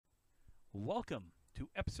Welcome to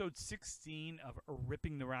episode 16 of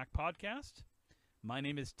Ripping the Rack podcast. My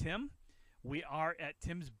name is Tim. We are at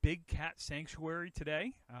Tim's Big Cat Sanctuary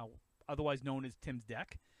today, otherwise known as Tim's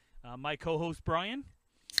Deck. My co-host Brian.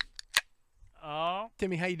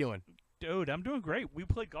 Timmy, how you doing? Dude, I'm doing great. We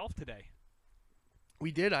played golf today.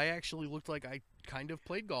 We did. I actually looked like I kind of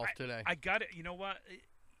played golf today. I got it. You know what?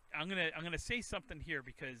 I'm gonna say something here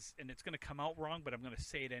and it's gonna come out wrong, but I'm gonna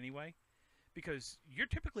say it anyway, because you're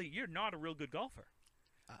not a real good golfer.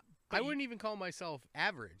 I wouldn't even call myself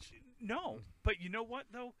average. No, but you know what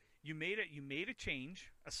though? You made a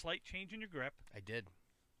change, a slight change in your grip. I did.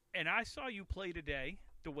 And I saw you play today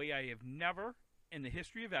the way I have never, in the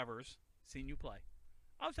history of evers, seen you play.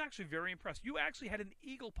 I was actually very impressed. You actually had an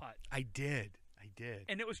eagle putt. I did.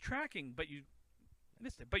 And it was tracking, but you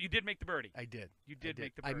missed it. But you did make the birdie. I did. You did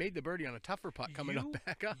make the birdie. I made the birdie on a tougher putt coming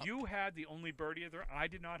back up. You had the only birdie of the. I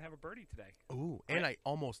did not have a birdie today. Ooh, and I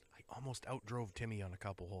almost outdrove Timmy on a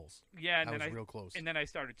couple holes. Yeah, and I then was real close. And then I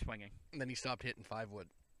started swinging. And then he stopped hitting 5-wood.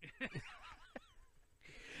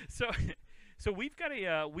 So we've got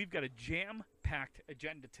a jam-packed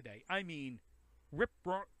agenda today. I mean,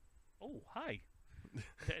 Oh, hi.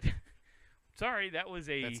 Sorry,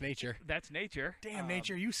 that's nature. That's nature. Damn,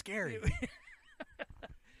 nature, you scary.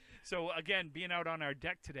 So again, being out on our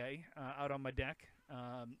deck today, out on my deck,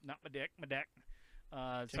 not my deck, my deck.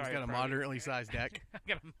 Tim's got a moderately sized deck. I've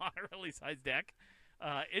got a moderately sized deck.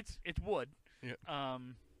 It's wood. Yeah.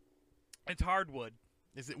 It's hardwood.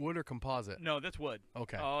 Is it wood or composite? No, that's wood.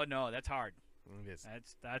 Okay. Oh no, that's hard. It is.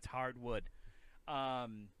 That's hardwood.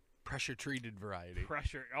 Pressure treated variety.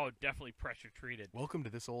 Definitely pressure treated. Welcome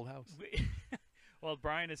to this old house. Well,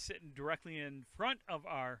 Brian is sitting directly in front of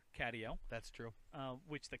our catio. That's true.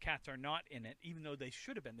 Which the cats are not in it, even though they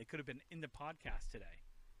should have been. They could have been in the podcast today.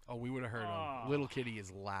 Oh, we would have heard him. Little Kitty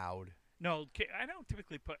is loud. No, I don't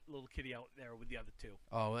typically put Little Kitty out there with the other two.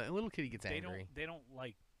 Oh, Little Kitty gets angry. They don't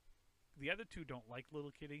like. The other two don't like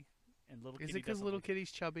Little Kitty, and Little Kitty. Is it because Little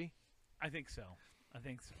Kitty's chubby? I think so.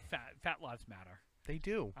 Fat lives matter. They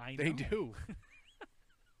do. I know. They do.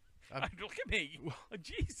 Look at me. Oh,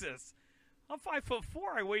 Jesus. I'm 5'4".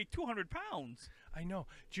 I weigh 200 pounds. I know.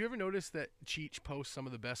 Do you ever notice that Cheech posts some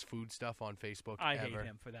of the best food stuff on Facebook I ever? hate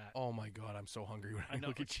him for that. Oh, my God. I'm so hungry when I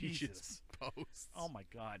look at Cheech's posts. Oh, my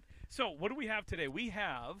God. So what do we have today? We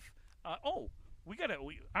have our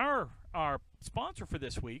sponsor for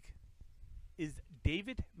this week is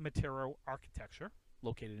David Matero Architecture,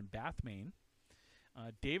 located in Bath, Maine.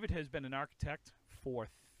 David has been an architect for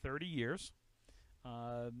 30 years,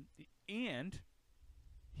 and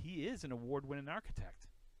he is an award-winning architect.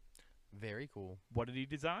 Very cool. What did he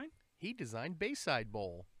design? He designed Bayside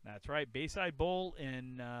Bowl. That's right. Bayside Bowl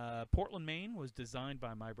in Portland, Maine was designed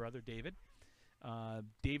by my brother, David.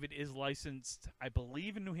 David is licensed, I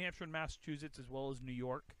believe, in New Hampshire and Massachusetts, as well as New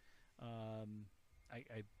York.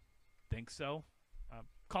 I think so.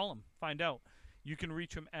 Call him. Find out. You can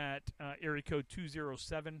reach him at area code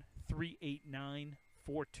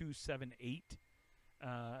 207-389-4278.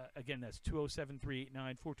 Again, that's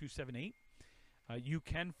 207-389-4278. You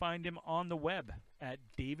can find him on the web at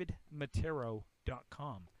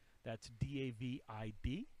davidmatero.com. That's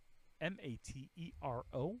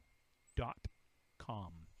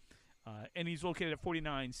DAVIDMATERO.com. And he's located at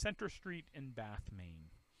 49 Center Street in Bath, Maine.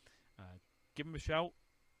 Give him a shout.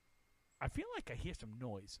 I feel like I hear some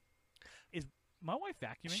noise. Is my wife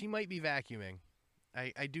vacuuming? She might be vacuuming.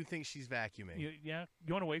 I do think she's vacuuming. You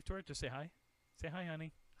want to wave to her? Just say hi. Say hi,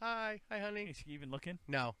 honey. Hi, honey. Is she even looking?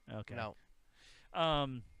 No. Okay. No.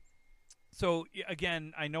 So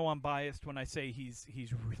again, I know I'm biased when I say he's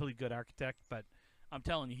a really good architect, but I'm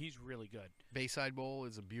telling you, he's really good. Bayside Bowl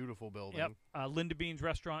is a beautiful building. Yep. Linda Bean's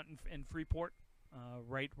restaurant in Freeport,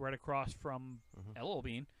 right across from L.O.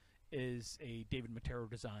 Bean, is a David Matero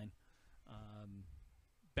design.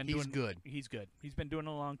 He's good. He's good. He's been doing it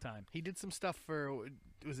a long time. He did some stuff for,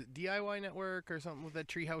 was it DIY Network or something with that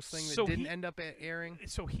treehouse thing that didn't end up airing?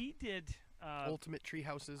 So he did... Ultimate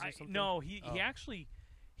Treehouses or something? No, he actually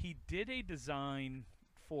did a design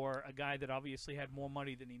for a guy that obviously had more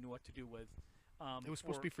money than he knew what to do with. It was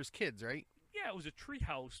supposed to be for his kids, right? Yeah, it was a tree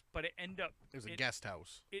house, but it was a guest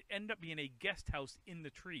house. It ended up being a guest house in the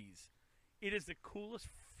trees. It is the coolest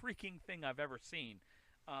freaking thing I've ever seen.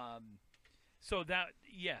 So that,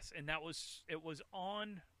 yes, and it was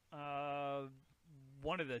on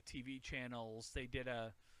one of the TV channels. They did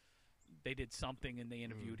something and they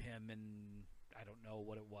interviewed him, and I don't know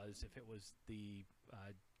what it was. If it was the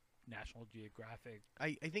National Geographic,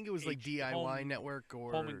 I think it was like DIY Network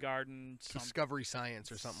or Home and Garden, Discovery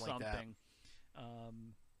Science or something like that.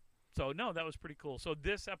 So no, that was pretty cool. So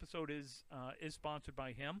this episode is sponsored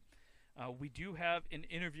by him. We do have an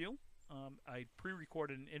interview. I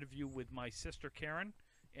pre-recorded an interview with my sister Karen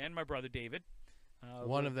and my brother David.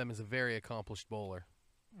 One of them is a very accomplished bowler.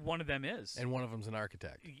 One of them is. And one of them's an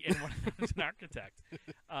architect. And one of them is an architect.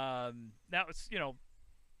 That was,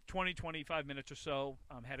 20, 25 minutes or so.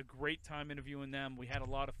 Had a great time interviewing them. We had a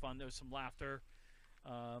lot of fun. There was some laughter.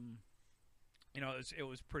 It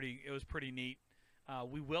was pretty neat.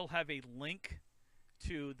 We will have a link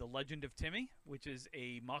to The Legend of Timmy, which is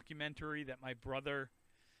a mockumentary that my brother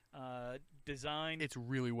designed. It's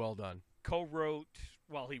really well done. Co-wrote.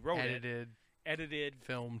 Well, he wrote it. Edited,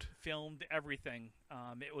 filmed everything.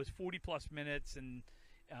 It was 40-plus minutes, and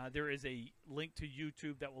there is a link to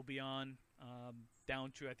YouTube that will be on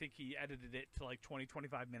down to, I think he edited it to like 20,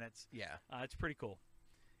 25 minutes. Yeah. It's pretty cool.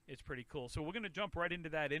 So we're going to jump right into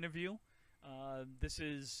that interview. This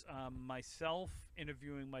is myself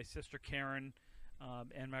interviewing my sister Karen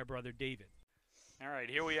and my brother David. All right,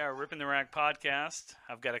 here we are, Ripping the Rack podcast.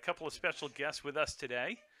 I've got a couple of special guests with us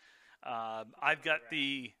today. I've got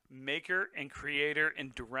the maker and creator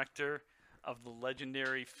and director of the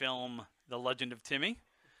legendary film The Legend of Timmy,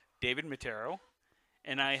 David Matero.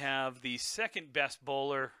 And I have the second best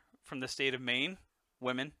bowler from the state of Maine,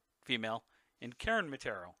 female, and Karen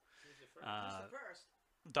Matero. Who's the first?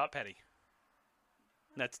 Dot Petty.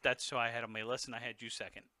 That's who I had on my list, and I had you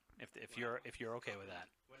second. If you're okay with that.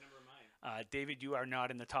 What number am I? David, you are not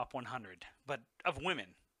in the top 100, but of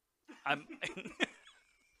women. I'm.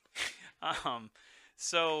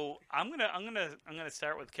 So I'm gonna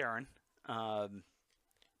start with Karen.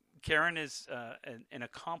 Karen is an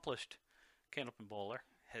accomplished candlepin bowler.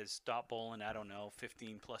 Has stopped bowling,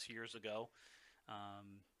 15 plus years ago.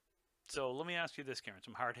 So let me ask you this, Karen,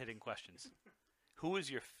 some hard-hitting questions. Who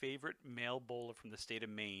is your favorite male bowler from the state of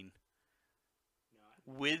Maine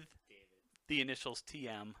with David. the initials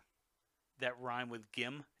TM that rhyme with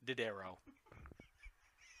Gim Didero?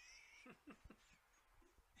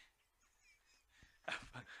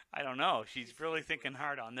 I don't know. She's really thinking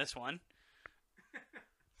hard on this one.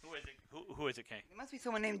 Who is it? Who is it, Kay? It must be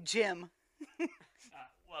someone named Jim.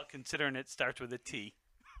 Well, considering it starts with a T.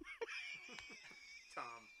 Tom.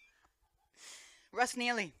 Russ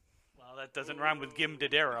Neely. Well, that doesn't rhyme with Gim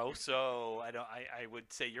Didero, so I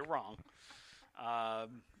would say you're wrong.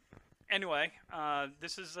 Anyway,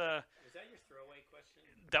 this is Was that your throwaway question?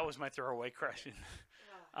 that was my throwaway question.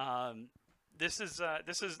 This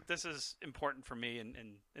is important for me and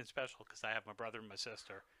special because I have my brother and my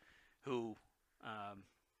sister, who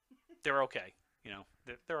they're okay.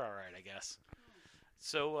 They're all right, I guess.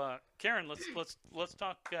 So, Karen, let's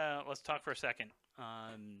talk for a second.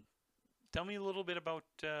 Tell me a little bit about.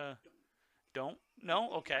 Don't?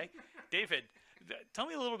 No? Okay. David, tell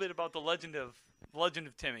me a little bit about the Legend of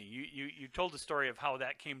Timmy. You told the story of how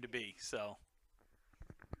that came to be. So.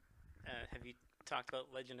 Have you talked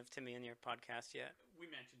about Legend of Timmy in your podcast yet?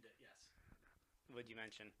 We mentioned it, yes. What'd you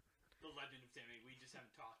mention? The Legend of Timmy. We just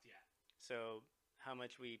haven't talked yet. So, how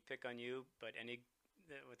much we pick on you, but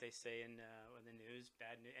what they say in the news,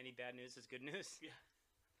 any bad news is good news. Yeah.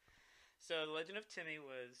 So, The Legend of Timmy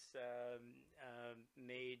was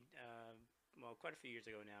made, quite a few years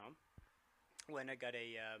ago now, when I got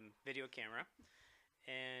a video camera,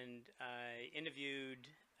 and I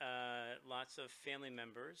interviewed lots of family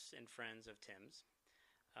members and friends of Tim's,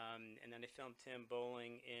 and then I filmed Tim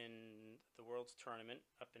bowling in the World's Tournament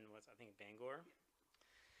up in Bangor,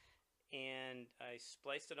 and I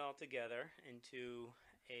spliced it all together into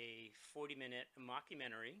a 40-minute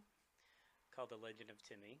mockumentary called The Legend of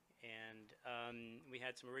Timmy, and we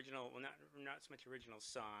had some original, not so much original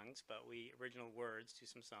songs, but original words to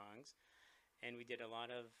some songs, and we did a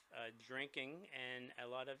lot of drinking and a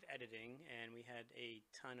lot of editing, and we had a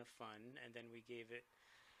ton of fun, and then we gave it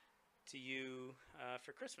to you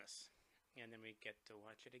for Christmas, and then we get to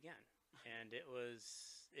watch it again, and it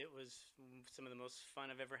was some of the most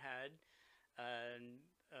fun I've ever had.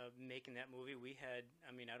 Making that movie, we had,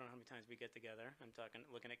 I don't know how many times we get together. I'm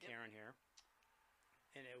looking at Karen here.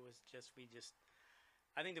 And it was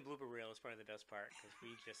I think the blooper reel is probably the best part because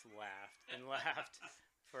we just laughed and laughed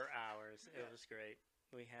for hours. It was great.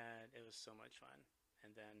 It was so much fun.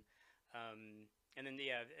 And then, I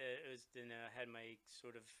had my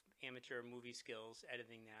sort of amateur movie skills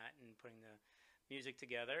editing that and putting the music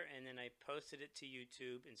together. And then I posted it to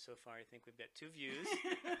YouTube. And so far, I think we've got 2 views.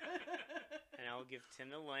 And I'll give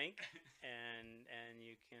Tim the link, and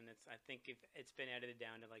you can. I think if it's been edited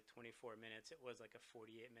down to like 24 minutes. It was like a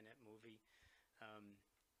 48-minute movie.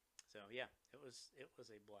 So yeah, it was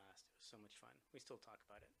a blast. It was so much fun. We still talk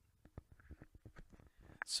about it.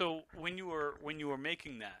 So when you were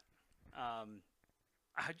making that, how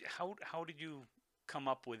did you come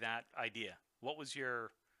up with that idea? What was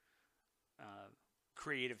your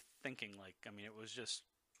creative thinking like? I mean, it was just.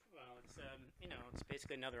 Well, it's it's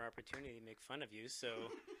basically another opportunity to make fun of you.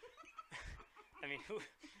 So, I mean,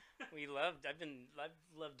 I've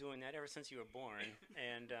loved doing that ever since you were born,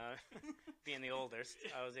 and being the oldest,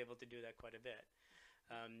 I was able to do that quite a bit.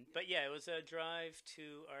 But yeah, it was a drive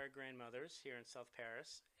to our grandmother's here in South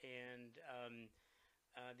Paris, and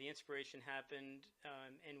the inspiration happened,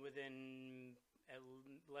 and within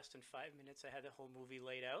less than 5 minutes, I had the whole movie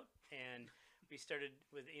laid out, and we started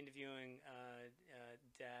with interviewing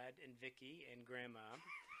Dad and Vicky and Grandma,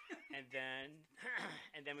 and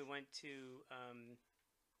then we went to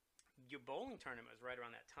your bowling tournament was right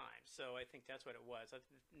around that time, so I think that's what it was.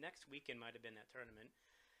 Next weekend might have been that tournament.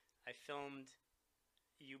 I filmed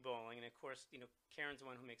you bowling, and of course, Karen's the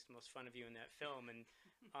one who makes the most fun of you in that film, and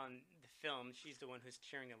on the film, she's the one who's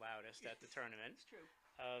cheering the loudest at the tournament. It's true.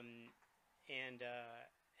 And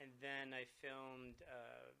then I filmed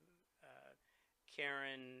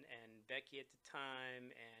Karen and Becky at the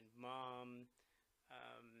time, and Mom.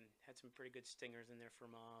 Had some pretty good stingers in there for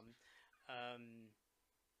Mom.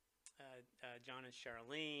 John and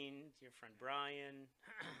Charlene, your friend Brian.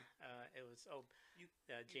 It was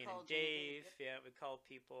Jane and Dave. Yeah, we called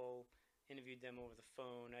people, interviewed them over the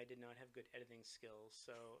phone. I did not have good editing skills,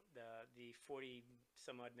 so the 40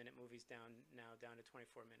 some odd minute movie's down to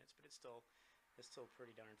 24 minutes, but it's still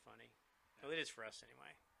pretty darn funny. Well, it is for us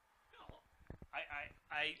anyway.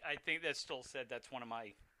 I think that still said that's one of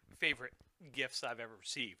my favorite gifts I've ever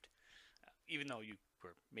received, even though you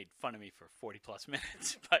were made fun of me for 40 plus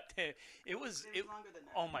minutes, but it was longer than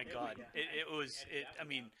that. Oh my God, it was. I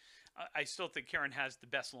mean, I still think Karen has the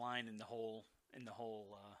best line in the whole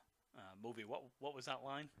movie. What was that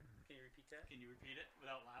line? Can you repeat that? Can you repeat it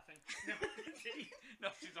without laughing? No,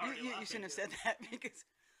 she's already laughing. You shouldn't have said that because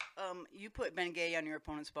you put Ben Gay on your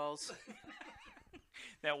opponent's balls.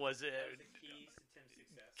 That was That was the keys to Tim's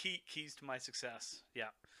success. Keys to my success. Yeah.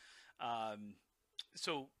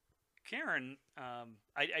 So, Karen,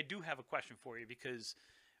 I do have a question for you because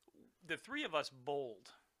the three of us bowled.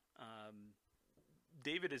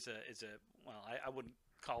 David is a well, I wouldn't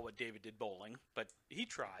call what David did bowling, but he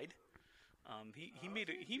tried. He made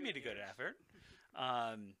a good effort.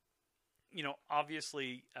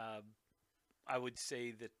 Obviously, I would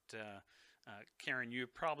say that Karen, you're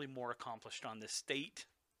probably more accomplished on the state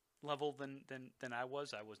level than I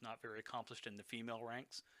was. I was not very accomplished in the female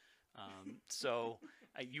ranks. So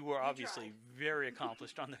you were obviously very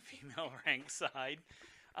accomplished on the female rank side.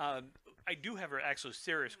 I do have an actually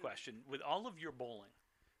serious question. With all of your bowling,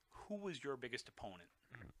 who was your biggest opponent?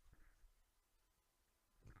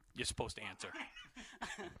 You're supposed to answer.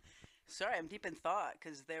 Sorry, I'm deep in thought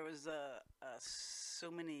because there was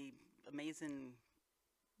so many amazing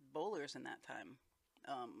bowlers in that time.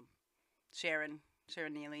 Sharon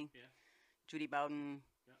Neely, Yeah. Judy Bowden.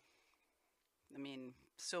 Yeah. I mean,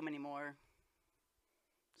 so many more.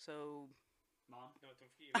 So Mom, no, don't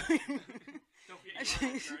forget you. Don't forget you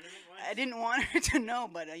won the tournament once. I didn't want her to know,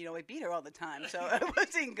 but I beat her all the time, so I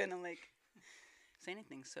wasn't gonna say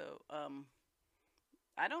anything. So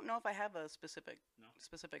I don't know if I have a specific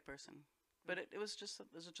person, but it was just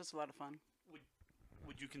a lot of fun.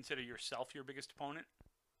 Would you consider yourself your biggest opponent?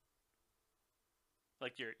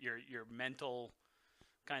 Like your mental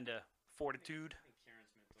kind of fortitude? I think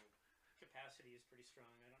Karen's mental capacity is pretty strong.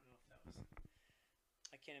 I don't know if that was.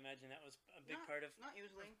 I can't imagine that was a big part of. Not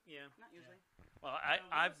usually. Yeah. Not usually. Well,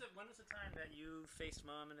 When was the time that you faced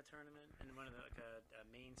Mom in a tournament in one of a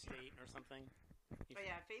main state or something? Oh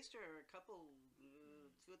yeah, I faced her a couple,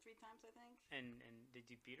 2 or 3 times, I think. And did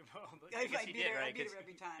you beat her? Well, I guess you beat did, her. right? I beat her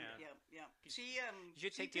every time. Yeah. Yeah. She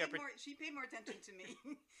she paid more attention to me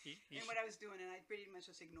and what I was doing, and I pretty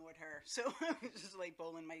much just ignored her. So I was just like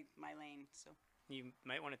bowling my lane. So You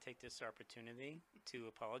might want to take this opportunity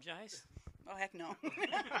to apologize. oh heck no.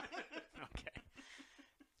 Okay.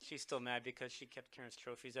 She's still mad because she kept Karen's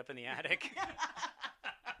trophies up in the attic.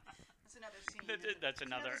 That's another scene. That's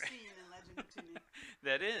another scene in Legend of Timmy.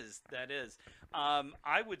 That is.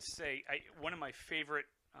 I would say one of my favorite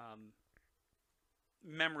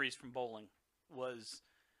memories from bowling was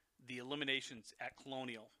the eliminations at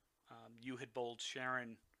Colonial. You had bowled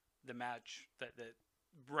Sharon the match that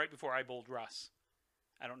right before I bowled Russ.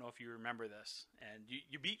 I don't know if you remember this, and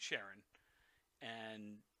you beat Sharon,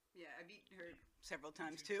 and Yeah, I beat her several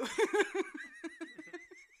times too.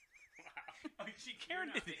 I mean,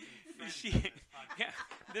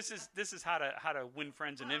 this is how to win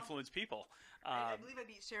friends and influence people. I believe I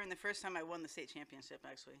beat Sharon the first time I won the state championship,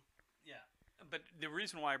 actually. Yeah, but the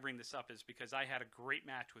reason why I bring this up is because I had a great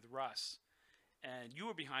match with Russ, and you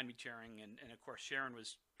were behind me cheering, and of course Sharon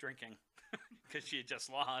was drinking because she had just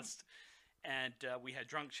lost, and we had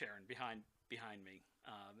drunk Sharon behind me.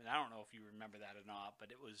 And I don't know if you remember that or not, but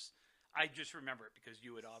I just remember it because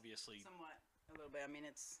you had obviously Somewhat, a little bit. I mean,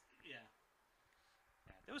 it's yeah.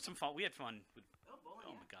 There was some fun. We had fun. bowling.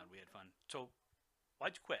 Oh my God, we had fun. So,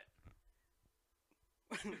 why'd you quit?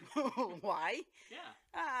 Why?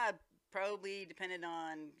 Yeah. Probably depended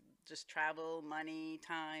on just travel, money,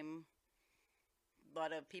 time. A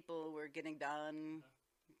lot of people were getting done.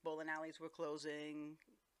 Bowling alleys were closing.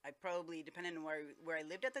 I probably, depending on where I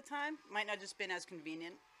lived at the time, might not just been as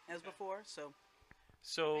convenient as before. So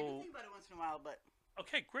I do think about it once in a while, but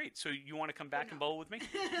okay, great. So you want to come back and bowl with me?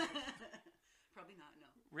 probably not. No.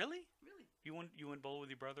 Really? Really? You want bowl with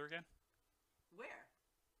your brother again? Where?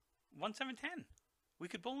 1710. We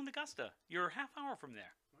could bowl in Augusta. You're a half hour from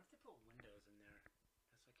there. What if they put windows in there?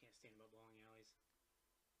 That's what I can't stand about bowling alleys.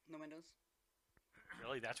 No windows.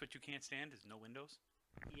 Really? That's what you can't stand? Is no windows?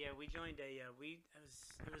 Yeah, we joined it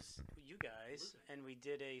was you guys, and we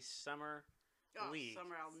did a summer league.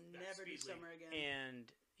 Summer! I'll never do speed summer again.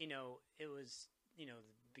 And it was the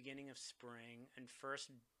beginning of spring and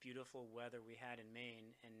first beautiful weather we had in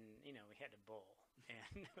Maine, and we had to bowl,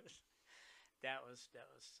 and that was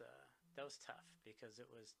tough because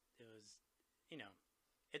it was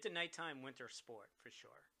it's a nighttime winter sport for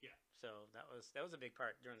sure. Yeah. So that was a big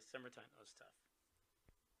part during the summertime. That was tough.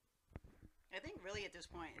 I think really at this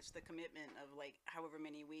point it's the commitment of like however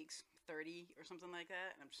many weeks, 30 or something like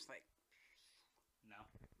that, and I'm just like, No.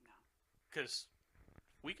 no. Because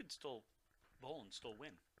we could still bowl and still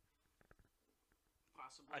win.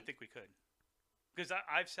 Possibly. I think we could. Because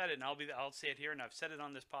I've said it, and I'll say it here, and I've said it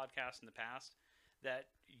on this podcast in the past, that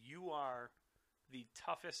you are the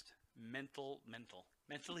toughest mentally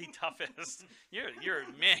toughest. You're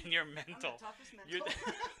mental. I'm the toughest mental.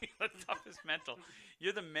 You're the toughest mental.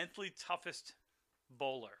 You're the mentally toughest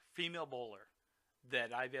bowler, female bowler,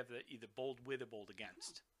 that I've ever either bowled with or bowled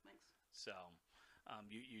against. Thanks. So,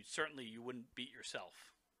 you certainly you wouldn't beat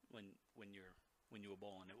yourself when you were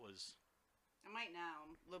bowling. It was. I might now.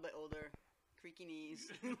 I'm a little bit older, creaky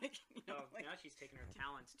knees. Now she's taking her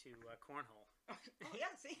talents to cornhole. Oh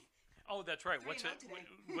yeah, see. Oh, that's right. Three What's in it? one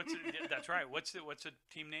What's it? That's right. What's the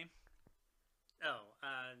team name? Oh,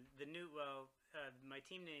 my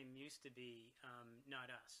team name used to be Not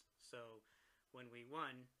Us. So when we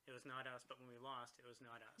won, it was Not Us, but when we lost, it was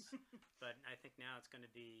Not Us. But I think now it's going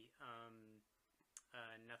to be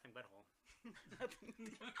Nothing But Hole.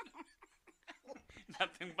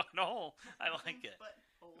 Nothing but hole. I like it. But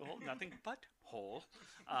Oh, nothing but hole.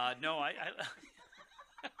 No, I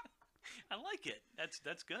I like it. That's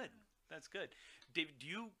good. That's good. David,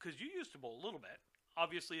 because you used to bowl a little bit,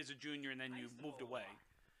 obviously as a junior, and then you moved away.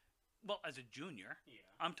 Well, as a junior, Yeah.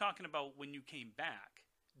 I'm talking about when you came back.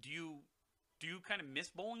 Do you kind of miss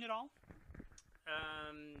bowling at all?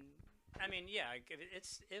 I mean, yeah,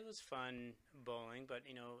 it was fun bowling, but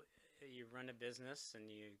you run a business and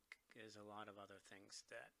there's a lot of other things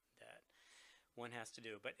that one has to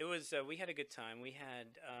do. But it was we had a good time. We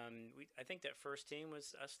had I think that first team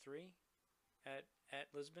was us three at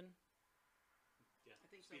Lisbon. Yeah, I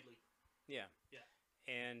think so. Yeah. Yeah.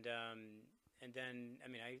 And then I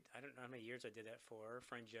mean I don't know how many years I did that for. Our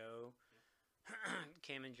friend Joe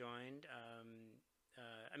came and joined.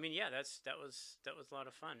 I mean that was a lot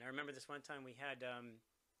of fun. I remember this one time we had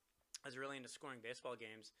I was really into scoring baseball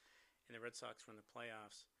games, and the Red Sox were in the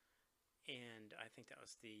playoffs, and I think that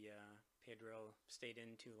was the Pedro stayed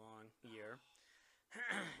in too long year.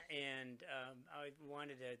 And I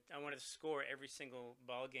wanted to score every single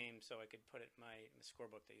ball game so I could put it in my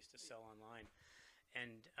scorebook they used to sell online.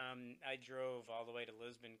 And I drove all the way to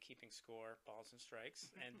Lisbon keeping score, balls and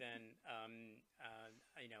strikes. And then,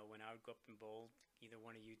 when I would go up and bowl, either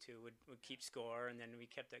one of you two would keep score, and then we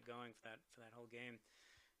kept that going for that whole game.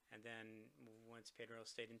 And then once Pedro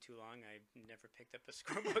stayed in too long, I never picked up a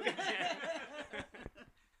scorebook again.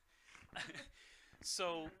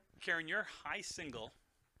 So, Karen, your high single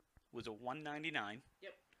was a 199.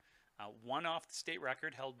 Yep. One off the state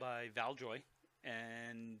record held by Val Joy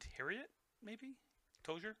and Harriet, maybe?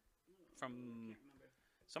 Tozier? From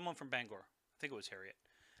someone from Bangor. I think it was Harriet.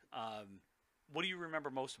 What do you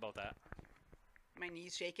remember most about that? My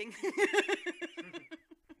knees shaking.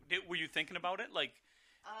 Were you thinking about it? Like,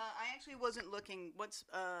 I actually wasn't looking.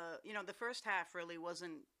 The first half really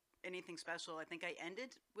wasn't anything special. I think I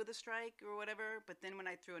ended with a strike or whatever, but then when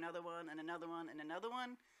I threw another one and another one and another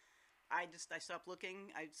one, I stopped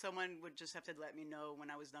looking. Someone would just have to let me know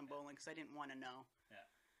when I was done bowling because I didn't want to know. Yeah.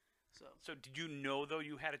 So did you know, though,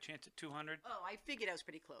 you had a chance at 200? Oh, I figured I was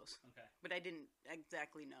pretty close. Okay. But I didn't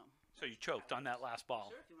exactly know. So you choked on that last ball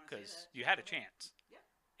Sure, if you wanna say because that. you had a chance. Yep.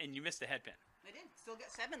 And you missed the headpin. I did. Still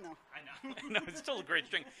got 7 though. I know. No, it's still a great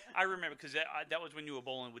string. I remember because that was when you were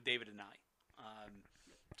bowling with David and I.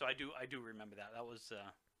 So I do remember that. That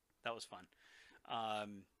was fun.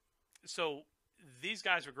 So these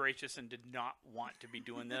guys were gracious and did not want to be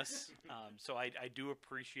doing this. So I do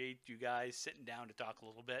appreciate you guys sitting down to talk a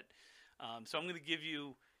little bit. So I'm going to give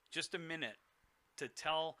you just a minute to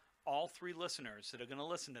tell all 3 listeners that are going to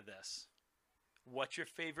listen to this what your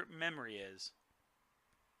favorite memory is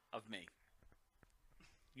of me.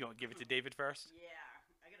 You want to give it to David first? Yeah,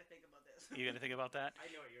 I gotta think about this. You got to think about that? I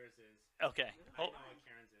know what yours is. I Okay. know Oh, what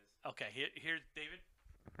Karen's is. Okay. Here's David.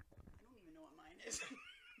 don't even know what mine is.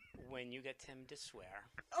 When you get Tim to swear,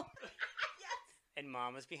 Oh, yes, and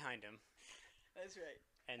Mom was behind him, that's right.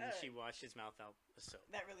 and All she washed his mouth out with soap.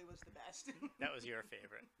 That really was the best. That was your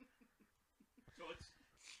favorite. So it's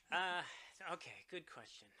Okay, good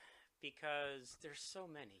question. Because there's so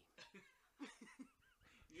many.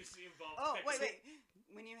 you see involved. Oh, wait.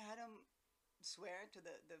 When you had him swear to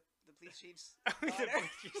the police chief's The daughter,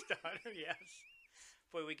 police chief's daughter, yes.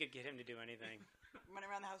 Boy, we could get him to do anything. run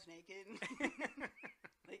around the house naked,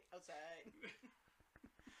 like outside.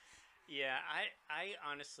 Yeah, I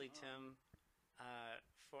honestly, Tim,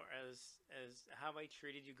 for as how I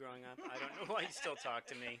treated you growing up, I don't know why you still talk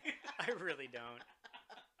to me. I really don't.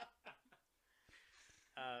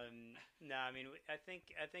 No, I mean, I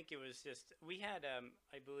think it was just we had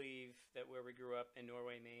I believe that where we grew up in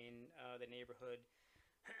Norway, Maine, the neighborhood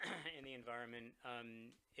and the environment,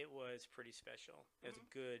 it was pretty special. It was a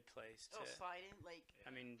good place to. Oh, sliding like.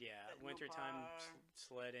 I mean, yeah, At no wintertime bar.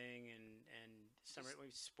 sledding and summer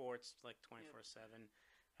sports like 24/7.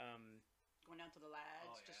 Going down to the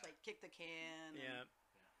lads, just yeah. like kick the can. Yeah,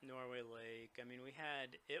 Norway Lake. I mean,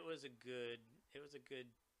 it was a good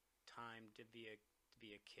time to be a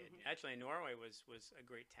kid. Actually, Norway was a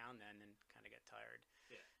great town then, and kind of got tired.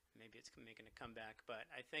 Yeah. Maybe it's making a comeback, but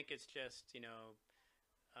I think it's just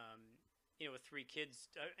with 3 kids.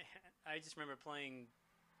 I just remember playing,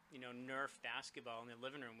 Nerf basketball in the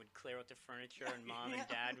living room. We'd clear out the furniture, and Mom and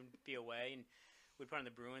Dad would be away, and we'd put on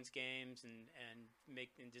the Bruins games and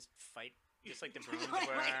just fight. Just like the Bruins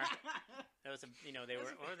were. That was they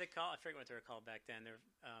were, what were they called? I forget what they were called back then. They're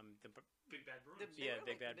the Big Bad Bruins. They yeah, were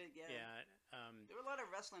Big like Bad. the big, Yeah. There were a lot of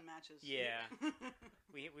wrestling matches. Yeah.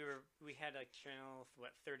 we had like channel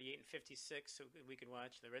 38 and 56, so we could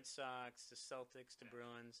watch the Red Sox, the Celtics, the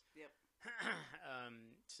Bruins. Yep.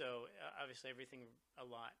 So obviously a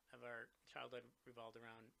lot of our childhood revolved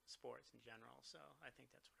around sports in general. So I think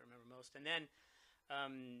that's what I remember most. And then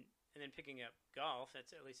picking up golf.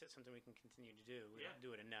 That's something we can continue to do. We don't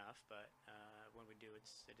do it enough, but when we do,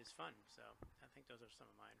 it is fun. So I think those are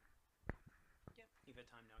some of mine. Yep. You've had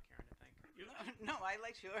time now, Karen. I think. No, I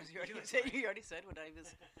liked yours. You already said what I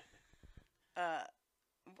was.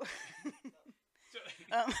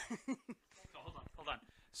 Hold on.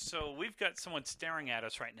 So we've got someone staring at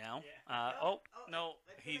us right now. No,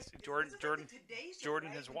 he's Jordan.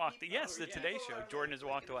 Jordan has walked. Yes, the Today Show. Jordan has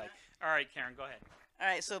walked away. All right, Karen, go ahead. All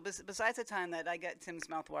right, so besides the time that I got Tim's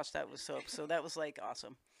mouth washed out with soap, so that was like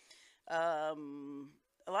awesome. A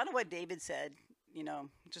lot of what David said,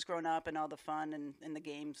 just growing up and all the fun and the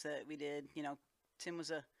games that we did. Tim was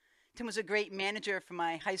a great manager for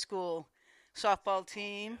my high school softball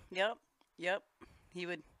team. Yep. He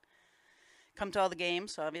would come to all the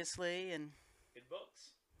games, obviously, and Good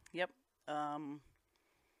books. yep. And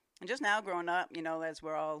just now growing up, as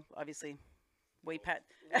we're all obviously way past.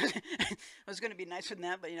 I was going to be nicer than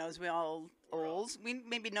that, but as we all old, we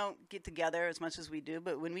maybe don't get together as much as we do,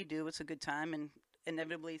 but when we do, it's a good time, and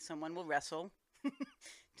inevitably someone will wrestle.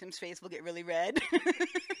 Tim's face will get really red.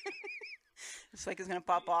 It's like it's going to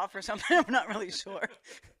pop off or something. I'm not really sure.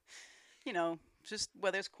 Just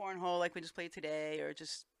whether it's cornhole like we just played today, or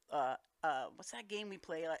just what's that game we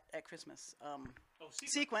play at Christmas?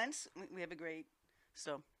 Sequence. We have a great.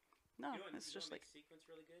 So, no, it's just like Sequence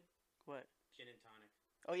really good. what? Gin and tonic.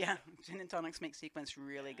 Oh yeah, gin and tonics make Sequence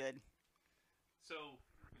really good. So,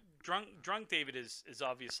 drunk David is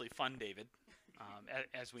obviously fun David,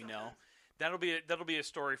 as we know. That'll be a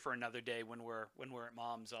story for another day when we're at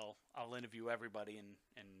Mom's. I'll interview everybody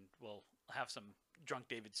and we'll have some drunk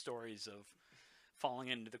David stories of falling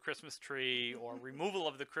into the Christmas tree or removal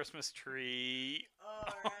of the Christmas tree.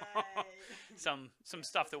 All right. Some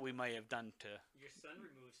stuff that we may have done to. Your son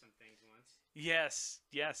removed some things once. Yes,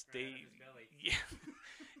 Right out of they. his belly.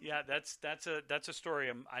 Yeah, that's a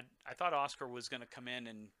story. I thought Oscar was going to come in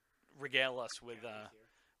and regale us with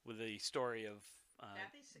a story of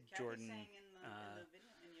Jordan, sang in the video,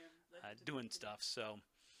 in your doing stuff. So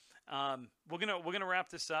we're gonna wrap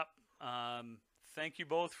this up. Thank you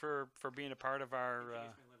both for being a part of our.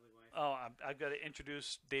 I've got to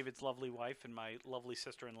introduce David's lovely wife and my lovely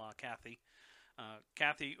sister-in-law, Kathy.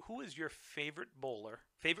 Kathy, who is your favorite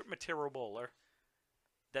Matero bowler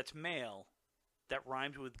that's male that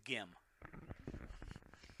rhymes with Gim?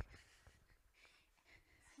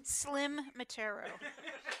 Slim Matero.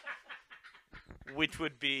 Which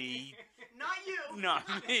would be Not you.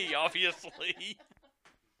 not me, obviously.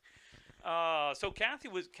 So Kathy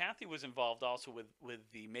was involved also with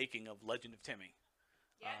the making of Legend of Timmy.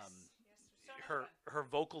 Yes. Her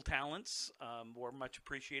vocal talents were much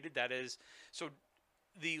appreciated. That is, so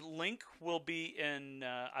the link will be in.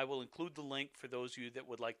 I will include the link for those of you that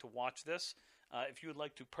would like to watch this. If you would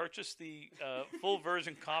like to purchase the full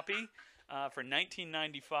version copy for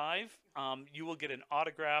 $19.95, you will get an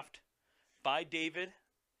autographed by David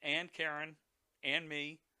and Karen and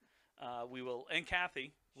me. We will, and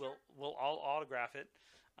Kathy. We'll all autograph it.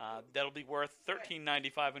 That'll be worth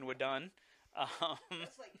 $13.95 when we're done.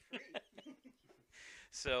 That's like free.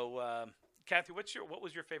 So, Kathy, what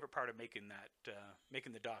was your favorite part of making that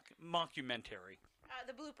making the mockumentary?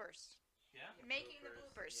 The bloopers. Yeah. Making the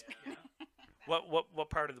bloopers. Yeah. What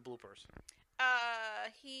part of the bloopers?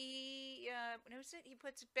 He what was it? He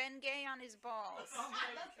puts Ben Gay on his balls. Oh my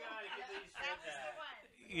God! That was the one.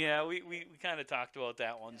 Yeah, we kind of talked about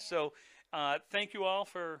that one. So, thank you all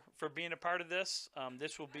for being a part of this.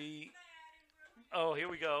 This will be. Oh, here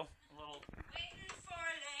we go. A little. Waiting for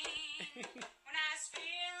a lane when I was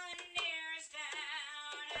feeling near as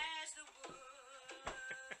down as the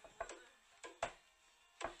wood.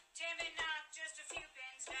 Timmy knocked just a few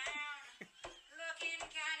pins down, looking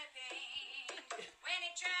kind of pained. When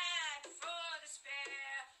he tried for the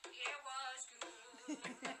spare, it was good.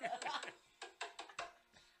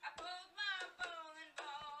 I pulled my bowling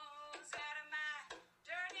balls out of my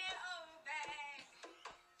dirty old bag,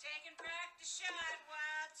 taking practice shot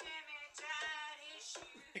while Timmy tied his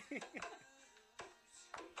shoes.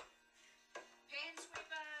 Pin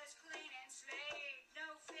sweepers clean and slate, no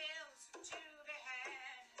fills to be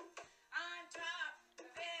had. On top of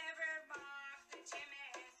every mark that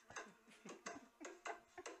Timmy threw.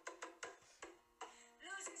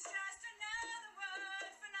 Losing's just another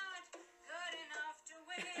word for not good enough to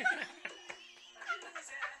win.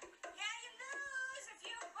 Loser, yeah, you lose if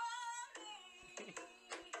you hold me.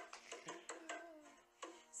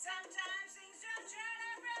 Sometimes things don't turn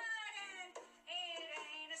out right and it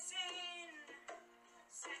ain't a sin.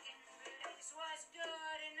 Second place was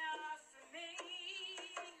good enough for me.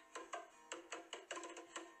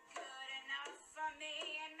 Good enough for me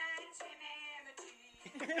and my Timmy.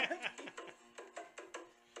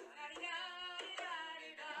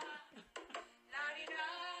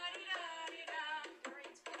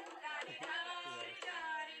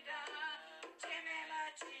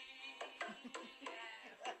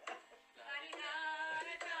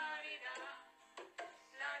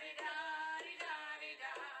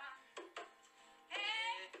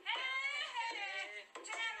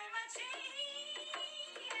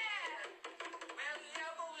 Well,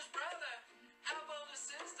 how bold is brother? How bold is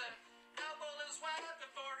sister? How bold is wife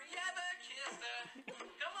before he ever kissed her?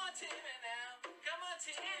 Come on, Timmy now. Come on,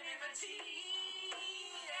 Timmy, my tea.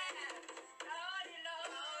 Lordy,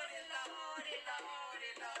 lordy, lordy,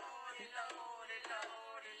 lordy, lordy, lordy,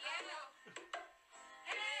 lordy, yeah.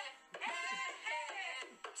 Hey, hey, hey,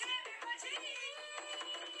 Timmy, my tea,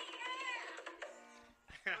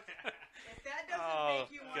 yeah. If that doesn't Oh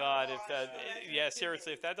make you want God! to If watch, that, that's yeah, ridiculous.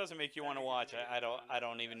 seriously, if that doesn't make you want to watch, I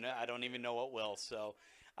don't even know what will. So,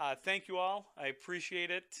 thank you all. I appreciate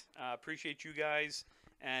it. Appreciate you guys,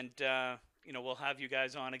 and we'll have you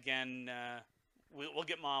guys on again. We'll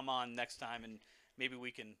get Mom on next time, and maybe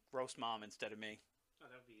we can roast Mom instead of me. Oh,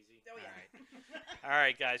 that would be easy. Oh yeah. All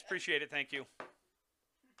right, guys. Appreciate it. Thank you.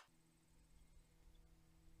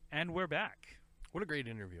 And we're back. What a great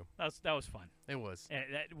interview. That was fun. It was.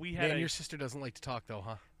 We had Man, a, your sister doesn't like to talk, though,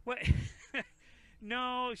 huh? what?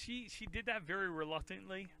 No, she did that very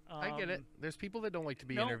reluctantly. I get it. There's people that don't like to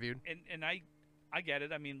be no, interviewed. and I get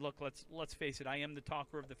it. I mean, look, let's face it. I am the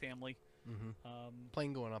talker of the family. Mm-hmm. Um,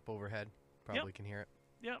 Plane going up overhead. Probably can hear it.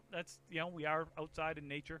 yeah, that's we are outside in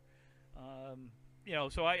nature.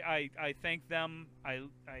 So I thank them. I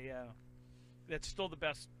that's still the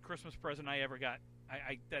best Christmas present I ever got.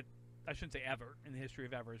 I shouldn't say ever in the history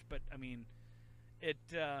of evers, but I mean, it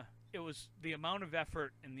was the amount of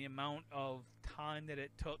effort and the amount of time that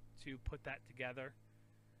it took to put that together.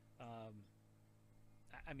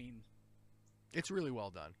 I mean, It's really well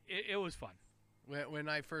done. it was fun. When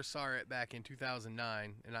I first saw it back in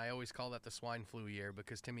 2009, and I always call that the swine flu year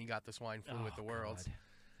because Timmy got the swine flu at the Worlds.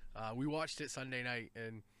 We watched it Sunday night,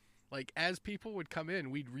 and like as people would come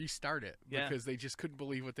in, we'd restart it because they just couldn't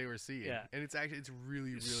believe what they were seeing. Yeah. And it's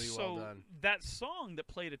really well done. That song that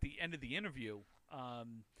played at the end of the interview,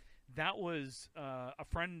 that was a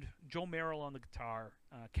friend, Joe Merrill on the guitar,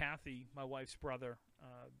 Kathy, my wife's brother,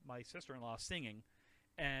 my sister-in-law singing,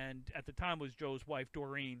 and at the time was Joe's wife,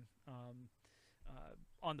 Doreen,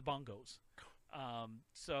 on the bongos.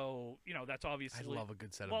 So, that's obviously... I love a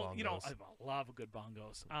good set of bongos. I love a good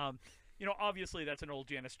bongos. Obviously that's an old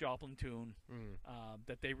Janis Joplin tune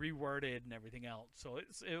that they reworded and everything else. So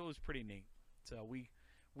it was pretty neat. So we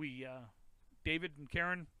David and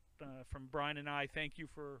Karen from Brian and I, thank you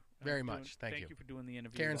for... Very much. Thank you. Thank you for doing the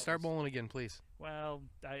interview. Karen, start bowling again, please. Well,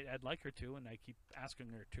 I'd like her to, and I keep asking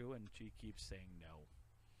her to, and she keeps saying no.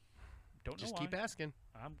 Don't know Just why. keep asking.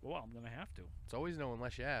 I'm going to have to. It's always no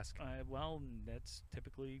unless you ask. Well, that's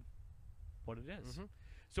typically what it is. Mm-hmm.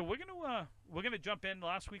 So we're gonna jump in.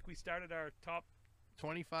 Last week we started our top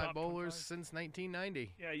 25 bowlers 25. Since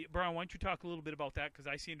 1990. Yeah, Brian, why don't you talk a little bit about that? Because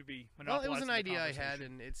I seem to be Well, monopolizing it was an the idea I had,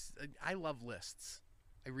 conversation. and I love lists.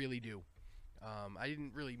 I really do. I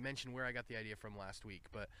didn't really mention where I got the idea from last week,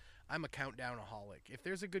 but I'm a countdown-aholic. If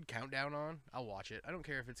there's a good countdown on, I'll watch it. I don't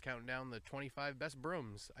care if it's counting down the 25 best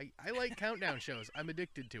brooms. I like countdown shows. I'm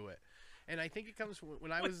addicted to it. And I think it comes from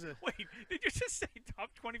when I was... Wait, did you just say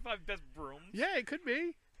top 25 best brooms? Yeah, it could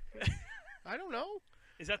be. I don't know.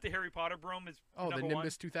 Is that the Harry Potter broom? Is Oh, the number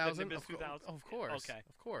Nimbus one? 2000? The Nimbus 2000? Of course. Okay.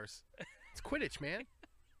 Of course. It's Quidditch, man.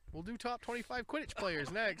 We'll do top 25 Quidditch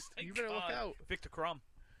players next. Thank You better look God. out. Victor Crumb.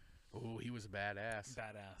 Oh, he was a badass.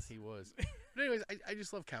 Badass. He was. But anyways, I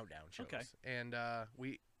just love countdown shows. Okay. And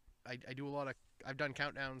I do a lot of... I've done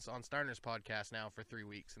countdowns on Starner's podcast now for 3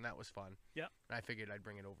 weeks, and that was fun. Yep. And I figured I'd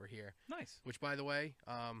bring it over here. Nice. Which, by the way,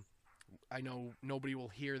 I know nobody will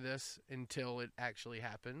hear this until it actually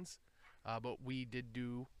happens. But we did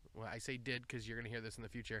do... Well, I say did because you're going to hear this in the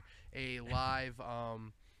future. A live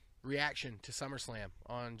reaction to SummerSlam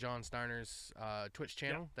on John Starner's Twitch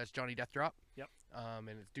channel. Yep. That's Johnny Death Drop. Yep. And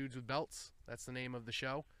it's Dudes with Belts. That's the name of the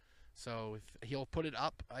show. So he'll put it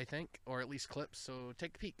up, I think, or at least clips. So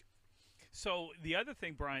take a peek. So the other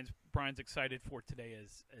thing Brian's excited for today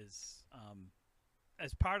is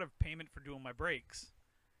as part of payment for doing my breaks,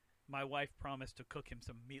 my wife promised to cook him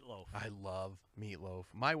some meatloaf. I love meatloaf.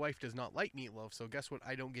 My wife does not like meatloaf, so guess what?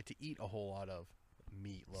 I don't get to eat a whole lot of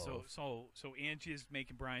meatloaf. So Angie is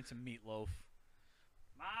making Brian some meatloaf.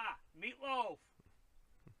 Ma, meatloaf.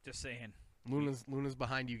 Just saying. Luna's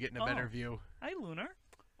behind you getting a better view. Hi, Lunar.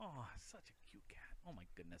 Oh, such a cute cat. Oh my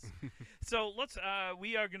goodness. So let's.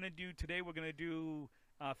 We are gonna do today. We're gonna do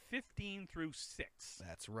 15 through 6.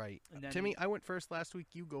 That's right. And then- Timmy, I went first last week.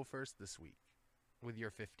 You go first this week with your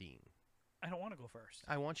 15. I don't want to go first.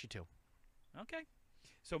 I want you to. Okay.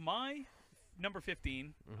 So my number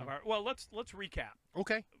 15 Mm-hmm. of our. Well, let's recap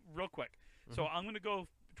Okay. real quick. So I'm gonna go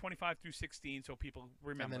 25 through 16 so people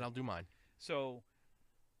remember. And then I'll do mine. So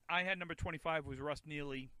I had number 25 was Russ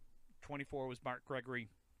Neely, 24 was Mark Gregory,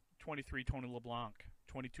 23 Tony LeBlanc,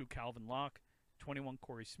 22 Calvin Locke, 21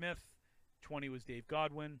 Corey Smith, 20 was Dave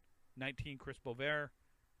Godwin, 19 Chris Bovair,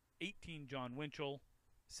 18 John Winchell,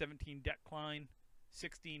 17 Deck Klein,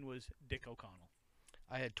 16 was Dick O'Connell.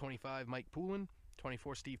 I had 25 Mike Poulin,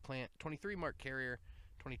 24 Steve Plant, 23 Mark Carrier,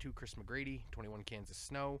 22 Chris McGrady, 21 Kansas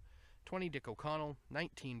Snow, 20 Dick O'Connell,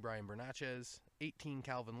 19 Brian Bernatchez, 18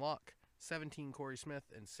 Calvin Locke, 17 Corey Smith,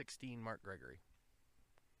 and 16 Mark Gregory.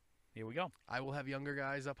 Here we go. I will have younger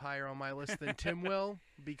guys up higher on my list than Tim will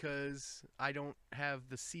because I don't have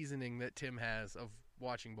the seasoning that Tim has of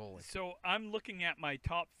watching bowling. So I'm looking at my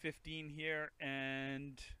top 15 here,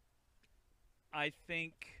 and I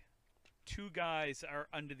think 2 guys are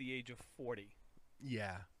under the age of 40.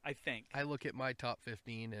 Yeah. I think. I look at my top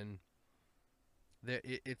 15 and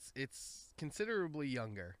it's considerably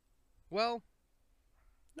younger. Well,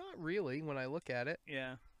 not really when I look at it.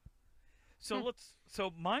 Yeah. So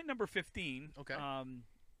So my number 15. Okay.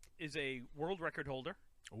 Is a world record holder.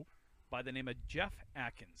 Oh. By the name of Jeff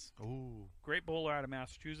Atkins. Ooh. Great bowler out of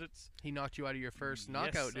Massachusetts. He knocked you out of your first Yes.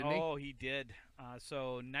 knockout, didn't he? Oh, he did.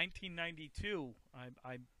 So 1992,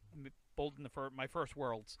 I bowled in my first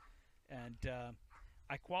Worlds, and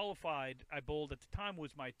I qualified. I bowled at the time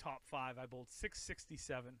was my top 5. I bowled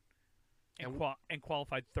 667, and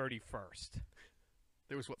qualified 31st.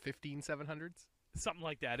 There was, 15 700s? Something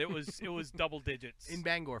like that. It was double digits. In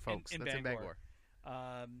Bangor, folks. In That's Bangor. in Bangor.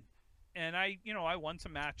 And I won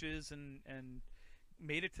some matches and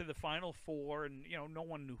made it to the final 4, and no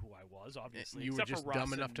one knew who I was, obviously. You were except just for Russ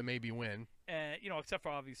dumb enough to maybe win. except for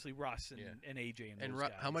obviously Russ and, Yeah. and AJ and And those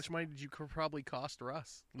guys. how much money did you probably cost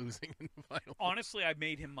Russ losing in the final? Honestly, I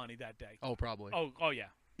made him money that day. Oh, probably. Oh yeah.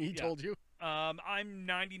 He yeah. told you. I'm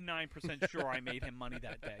 99% sure I made him money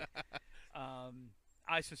that day.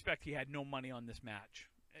 I suspect he had no money on this match.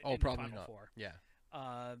 Oh, in probably the Final not. Four. Yeah.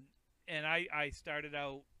 And I started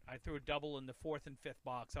out. I threw a double in the 4th and 5th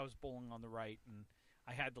box. I was bowling on the right, and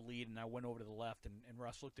I had the lead, and I went over to the left, and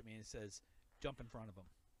Russ looked at me and says, "Jump in front of him."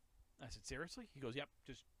 I said, "Seriously?" He goes, "Yep.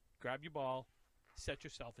 Just grab your ball, set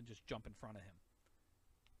yourself, and just jump in front of him."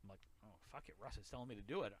 I'm like, "Oh, fuck it. Russ is telling me to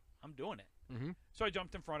do it. I'm doing it." Mm-hmm. So I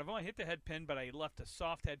jumped in front of him. I hit the head pin, but I left a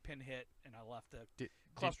soft head pin hit, and I left a Did,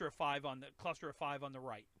 cluster of 5 on the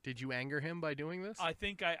right. did you anger him by doing this? I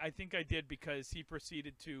think I did, because he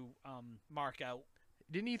proceeded to mark out.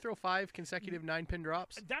 Didn't he throw 5 consecutive 9-pin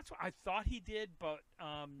drops? That's what I thought he did, but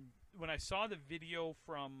when I saw the video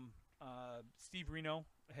from Steve Reno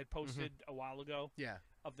had posted a while ago Yeah.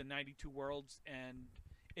 of the 92 Worlds, and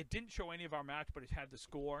it didn't show any of our match, but it had the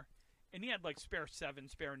score, and he had like spare 7,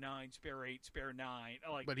 spare 9, spare 8, spare 9.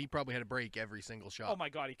 Like, But he probably had to break every single shot. oh my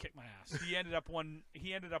god, he kicked my ass. He ended up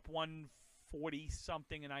 140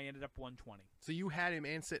 something, and I ended up 120. So you had him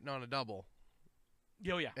and sitting on a double,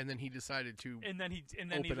 Oh yeah. and then he decided to. And then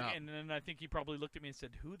Open up. and then I think he probably looked at me and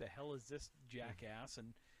said, "Who the hell is this jackass?"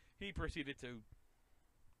 And he proceeded to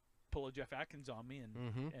pull a Jeff Atkins on me and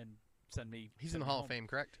Mhm. and send me. He's send in the me Hall home. of Fame,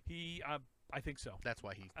 correct? He, I think so. That's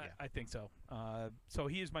why he. Yeah. I think so. So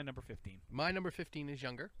he is my number 15. My number 15 is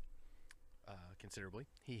younger, considerably.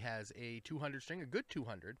 He has a 200 string, a good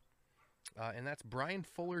 200, and that's Brian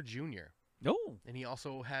Fuller Jr. No. And he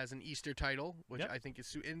also has an Easter title, which Yep. I think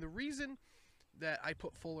is. And the reason that I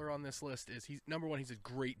put Fuller on this list is he's number one. He's a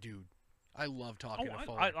great dude. I love talking to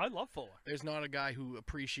Fuller. I love Fuller. There's not a guy who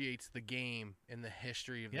appreciates the game and the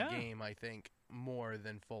history of Yeah. the game, I think, more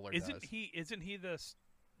than Fuller Isn't does. Isn't he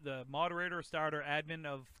the moderator, starter, admin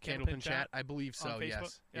of Candlepin Chat? I believe so, on Facebook?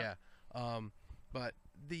 yes. Yeah. Yeah. But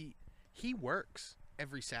he works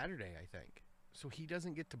every Saturday, I think. So he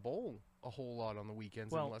doesn't get to bowl a whole lot on the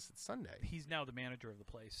weekends Well, unless it's Sunday. He's now the manager of the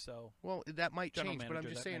place, so Well, that might general change, but I'm manager,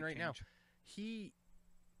 just that saying might right now, change.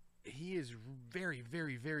 he is very,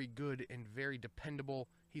 very, very good and very dependable.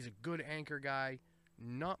 He's a good anchor guy.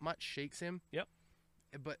 Not much shakes him. Yep.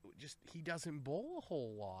 But just he doesn't bowl a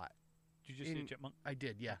whole lot. Did you just say in- Chipmunk? I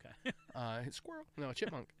did, yeah. Okay. Squirrel. No,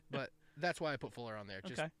 chipmunk. But that's why I put Fuller on there.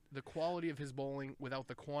 Just Okay. the quality of his bowling without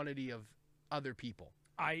the quantity of other people.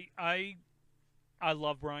 I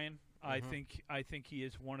love Brian. Mhm. I think he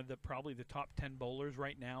is one of probably the top 10 bowlers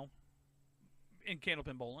right now in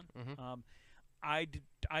Candlepin bowling. Mhm. I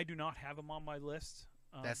do not have him on my list.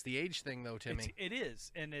 That's the age thing, though, Timmy. It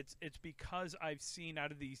is, and it's because I've seen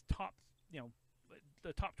out of these top,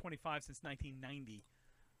 the top 25 since 1990.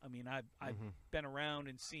 I mean, I've Mhm. been around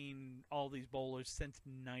and seen all these bowlers since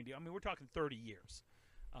 90. I mean, we're talking 30 years.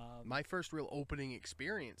 My first real opening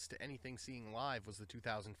experience to anything seeing live was the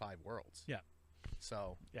 2005 Worlds. Yeah.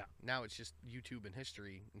 So Yeah. now it's just YouTube and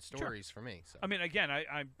history and stories for me. So I mean, again,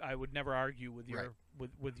 I would never argue with your Right.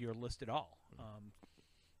 with your list at all.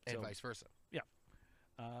 and so- vice versa.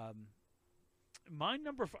 My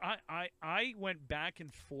number, I went back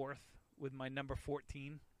and forth with my number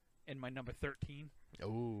 14 and my number 13.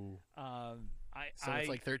 Oh, I so it's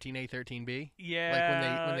like 13A, 13B. yeah,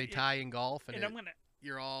 Like when they tie in golf and, and I'm gonna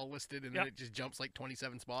you're all listed and Yep. then it just jumps like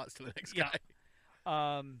 27 spots to the next Yeah.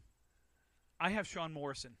 guy. I have Sean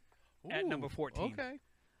Morrison at number Ooh, 14. Okay.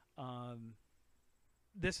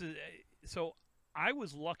 This is so I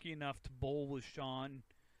was lucky enough to bowl with Sean.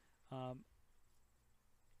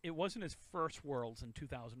 It wasn't his first Worlds in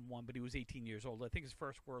 2001, but he was 18 years old. I think his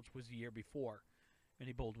first Worlds was the year before, and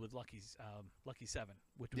he bowled with Lucky 7,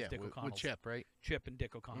 which was Yeah, Dick with O'Connell's. Chip, right? Chip and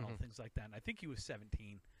Dick O'Connell, Mhm. things like that. And I think he was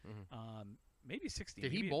 17, Mhm. maybe 16.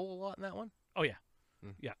 Did he maybe- bowl a lot in that one? Oh yeah,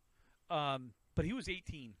 Mm. yeah. But he was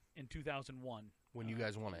 18 in 2001 When you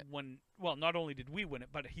guys won it? Well, not only did we win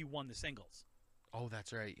it, but he won the singles. Oh,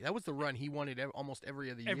 that's right. That was the run he won it almost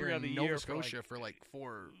every other year Every other in year Nova for, like, Scotia for like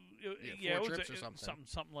 4. Yeah, 4 it was trips or something.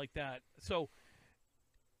 something like that. So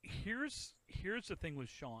here's the thing with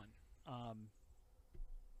Sean.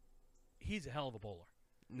 He's a hell of a bowler.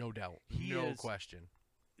 No doubt. He no is- question.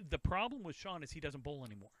 The problem with Sean is he doesn't bowl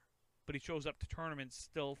anymore, but he shows up to tournaments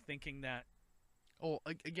still thinking that Oh,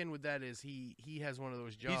 again with that is he has one of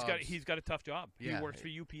those jobs. he's got a tough job. Yeah. He works for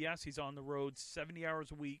UPS. He's on the road 70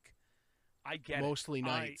 hours a week. I get Mostly it.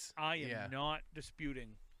 nights. I am Yeah. not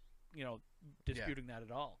disputing, that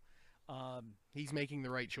at all. He's making the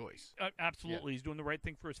right choice. Absolutely, he's doing the right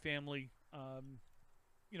thing for his family.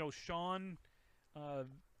 Sean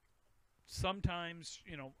sometimes,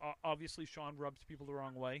 obviously Sean rubs people the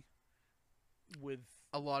wrong way with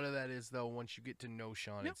A lot of that is, though, once you get to know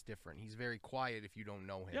Sean, Yep. it's different. He's very quiet if you don't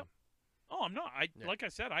know him. Yep. Oh, I'm not. Yeah. Like I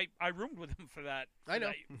said, I roomed with him for that. I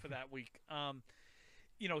know. For that week.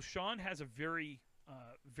 Sean has a very,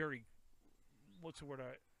 very, what's the word?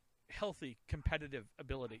 Healthy competitive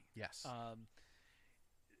ability. Yes.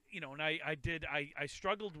 And I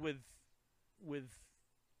struggled with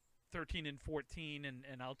 13 and 14,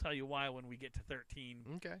 and I'll tell you why when we get to 13.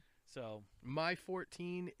 Okay. So My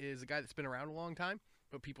 14 is a guy that's been around a long time,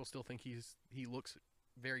 but people still think he looks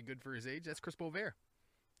very good for his age. That's Chris Beauvais.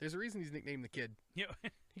 There's a reason he's nicknamed the Kid.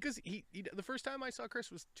 Because he the first time I saw Chris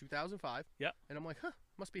was 2005. Yeah. And I'm like,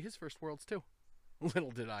 must be his first Worlds too. Little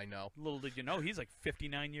did I know. little did you know, he's like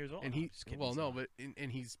 59 years old. And No, he, just kidding, well, he's no, not. but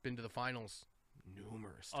and he's been to the finals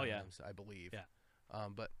numerous Oh, times, yeah. I believe. Yeah.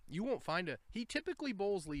 But you won't find he typically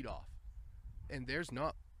bowls leadoff, and there's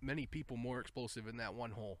not many people more explosive in that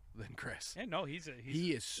one hole than Chris. Yeah, no, he's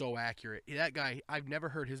He is so accurate. That guy, I've never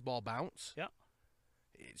heard his ball bounce. Yeah.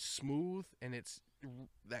 It's smooth, and it's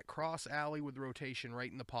that cross alley with rotation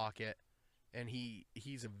right in the pocket, and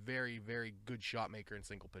he's a very, very good shot maker and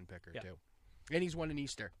single pin picker Yeah. too. And he's won an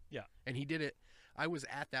Easter. Yeah. And he did it. I was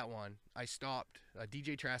at that one. I stopped.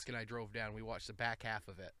 DJ Trask and I drove down. We watched the back half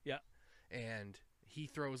of it. Yeah. And he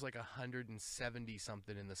throws like 170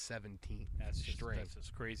 something in the 17th that's string.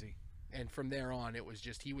 just crazy. And from there on, it was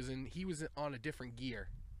just he was on a different gear.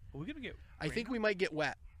 Are we gonna get? I think we might get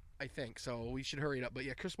wet. I think so. We should hurry it up. But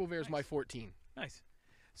yeah, Chris Beauvais is my Nice. 14. Nice.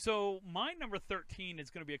 So my number 13 is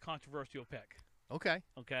going to be a controversial pick. Okay.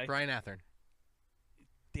 Okay. Brian Athern.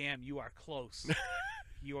 Damn, you are close.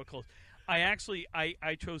 You are close. I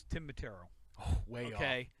chose Tim Matero. Oh, way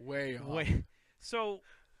Okay. off. Way off. Wait. So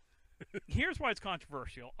here's why it's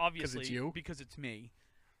controversial. Obviously, you? because it's me.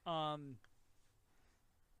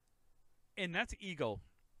 And that's ego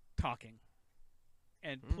talking.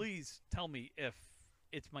 And Mm. please tell me if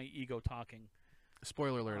it's my ego talking.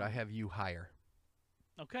 Spoiler alert, I have you higher.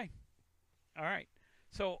 Okay. All right.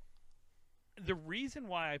 So the reason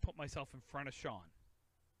why I put myself in front of Sean,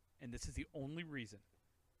 and this is the only reason,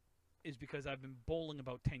 is because I've been bowling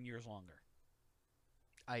about 10 years longer.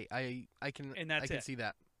 I can And that's I can it. see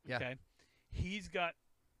that. Yeah. Okay. He's got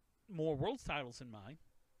more world's titles than mine.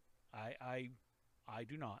 I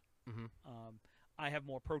do not. Mhm. I have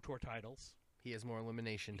more Pro Tour titles. He has more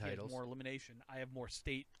elimination He has titles more elimination. I have more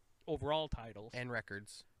state overall titles and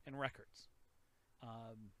records. and records.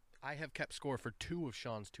 I have kept score for 2 of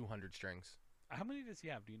Sean's 200 strings. How many does he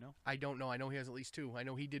have? Do you know? I don't know. I know he has at least 2. I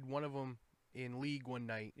know he did one of them in league one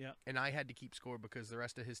night. Yeah. And I had to keep score because the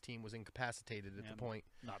rest of his team was incapacitated at Yeah, the point.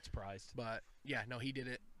 Not surprised. But yeah, no, he did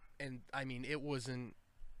it. And I mean, it wasn't.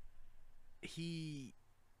 He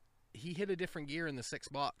hit a different gear in the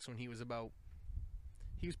 6th box when he was about.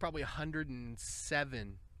 He was probably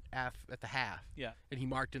 107 at the half. Yeah. And he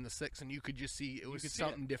marked in the 6th, and you could just see it was could see it.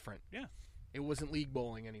 something different. Yeah. It wasn't league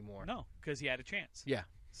bowling anymore. No, because he had a chance. Yeah.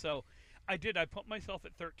 So I did. I put myself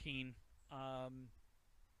at 13.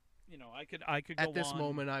 I could go At this on.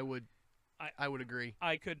 moment, I would agree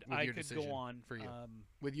I could with your go decision on for you. Um,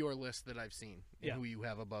 with your list that I've seen and Yeah. who you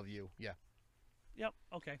have above you. Yeah. yep.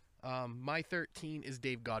 Okay. My 13 is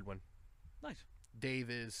Dave Godwin. Nice. Dave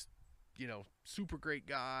is, super great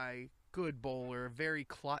guy, good bowler, very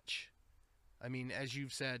clutch. I mean, as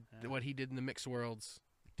you've said, Yeah. what he did in the mixed worlds.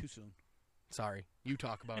 Too soon. Sorry, you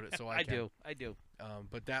talk about it, so I I can. do. I do.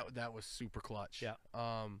 But that was super clutch. Yeah.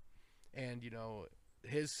 And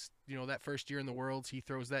his that first year in the worlds, he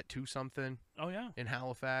throws that 2-something Oh yeah. in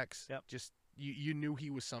Halifax. Yep. Just you knew he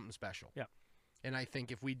was something special. Yep. And I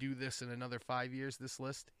think if we do this in another 5 years, this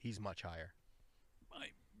list, he's much higher.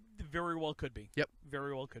 Very well could be. Yep.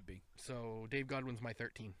 Very well could be. So Dave Godwin's my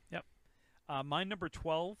 13. My number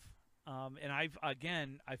 12, and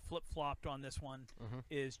I flip flopped on this one, Mhm.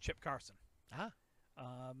 is Chip Carson. Ah.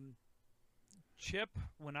 Chip,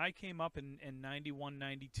 when I came up in 91,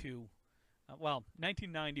 92,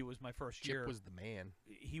 1990 was my first Chip year. was the man.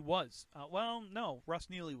 He was. No, Russ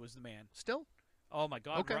Neely was the man. Still? Oh my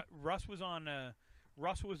God, Okay. Russ was on a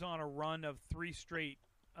run of 3 straight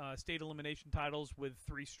state elimination titles with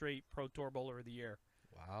 3 straight Pro Tour Bowler of the Year.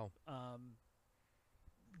 Wow.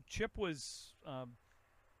 Chip was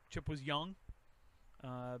young.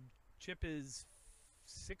 Chip is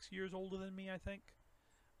 6 years older than me, I think.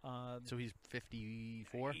 So he's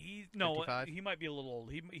 54? No, 55? he might be a little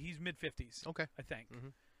old. He's mid-50s, Okay. I think.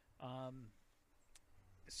 Mhm.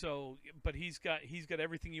 But he's got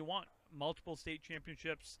everything you want. Multiple state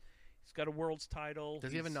championships. He's got a world's title.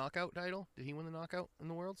 Does he have a He's- knockout title? Did he win the knockout in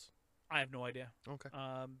the worlds? I have no idea. Okay.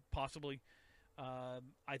 Possibly.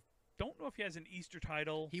 I don't know if he has an Easter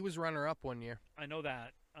title. He was runner-up one year. I know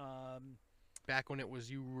that. Back when it was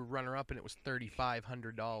you were runner-up and it was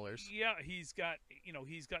 $3,500. Yeah, he's got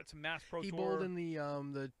some Mass Pro He Tour. bowled in the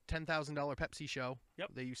 $10,000 Pepsi show.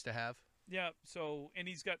 Yep. They used to have. Yeah, so and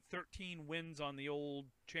he's got 13 wins on the old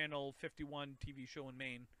Channel 51 TV show in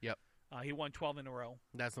Maine. Yep. He won 12 in a row.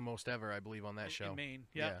 That's the most ever, I believe, on that in show. Maine.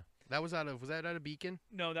 Yeah. That was was that out of Beacon?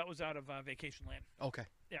 No, that was out of Vacation Land. Okay.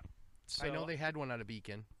 So, I know they had one out of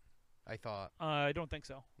Beacon. I thought. I don't think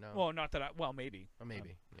so. No. Well, not that I. Well, maybe.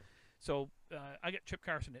 Maybe. Yeah. So I got Chip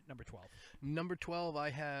Carson at number 12. Number 12, I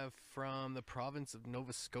have from the province of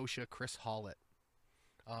Nova Scotia, Chris Hollett.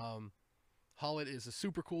 Hollett is a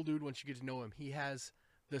super cool dude once you get to know him. He has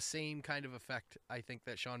the same kind of effect, I think,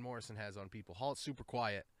 that Sean Morrison has on people. Hollett's super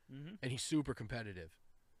quiet, Mm-hmm. and he's super competitive.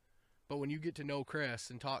 But when you get to know Chris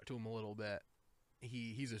and talk to him a little bit,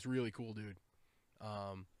 he's this really cool dude.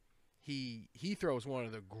 He throws one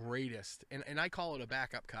of the greatest, and I call it a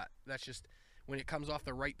backup cut. That's just when it comes off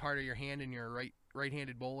the right part of your hand and you're a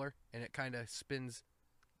right-handed bowler, and it kind of spins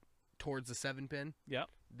towards the 7-pin. Yep.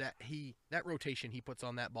 That rotation he puts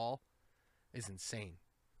on that ball is insane,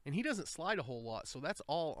 and he doesn't slide a whole lot, so that's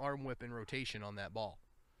all arm whip and rotation on that ball.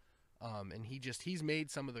 And he's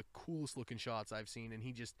made some of the coolest looking shots I've seen, and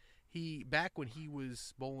he back when he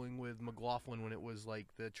was bowling with McLaughlin, when it was like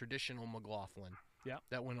the traditional McLaughlin. Yeah.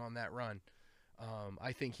 That went on that run.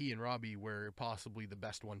 I think he and Robbie were possibly the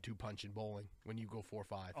best 1-2 punch in bowling when you go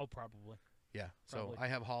 4-5. Oh, probably. Yeah. probably. So I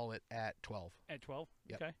have Hollett at 12. At 12?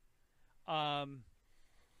 Yep. Okay.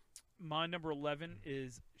 My number 11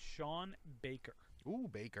 is Sean Baker. Ooh,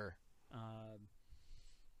 Baker.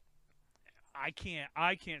 I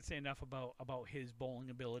can't say enough about his bowling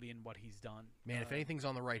ability and what he's done. Man, if anything's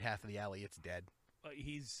on the right half of the alley, it's dead.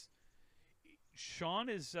 Sean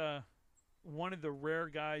is one of the rare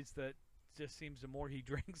guys that just seems the more he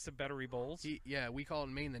drinks, the better he bowls. We call it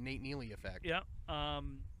in Maine the Nate Neely effect. Yeah.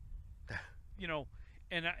 And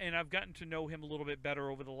I've gotten to know him a little bit better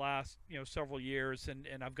over the last several years,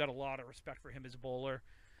 and I've got a lot of respect for him as a bowler.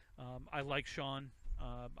 I like Sean.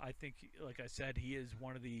 I think, like I said, he is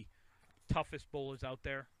one of the toughest bowlers out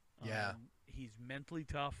there. Yeah. He's mentally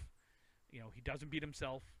tough. He doesn't beat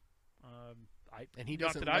himself. And he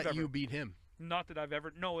doesn't let you beat him. Not that I've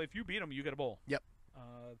ever. No, if you beat him, you get a bowl. Yep.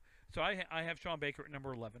 So I have Sean Baker at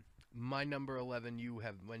number 11. My number 11, you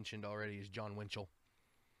have mentioned already, is John Winchell.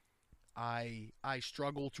 I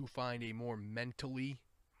struggle to find a more mentally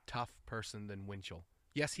tough person than Winchell.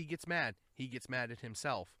 Yes, he gets mad. He gets mad at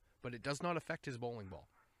himself, but it does not affect his bowling ball.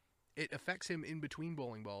 It affects him in between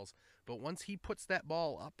bowling balls, but once he puts that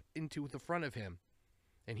ball up into the front of him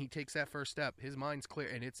and he takes that first step, his mind's clear,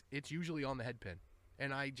 and it's usually on the head pin.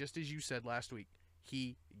 And just as you said last week,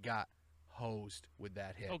 he got hosed with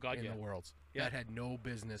that hit in the Worlds. Yeah. That had no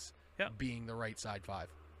business being the right side 5.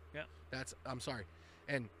 Yeah. I'm sorry.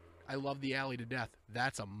 And I love the alley to death.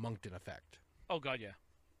 That's a Moncton effect. Oh God, yeah.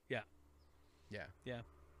 Yeah.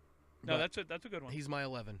 No, But that's a good one. he's my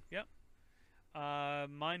 11. Yep.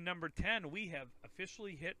 My number 10, we have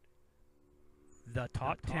officially hit the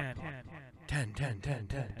top 10. 10.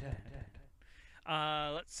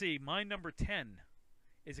 Let's see. My number 10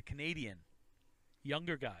 is a Canadian,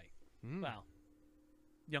 younger guy. Well,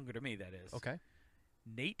 younger to me, that is. Okay.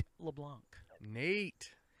 Nate LeBlanc.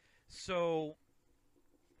 Nate. So,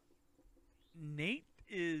 Nate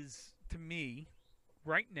is, to me,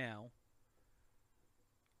 right now,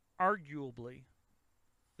 arguably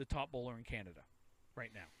the top bowler in Canada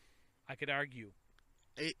right now. I could argue.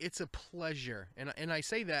 It's a pleasure, and I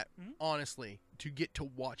say that honestly, to get to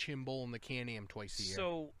watch him bowl in the Can-Am twice a year.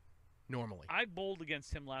 So, normally. I bowled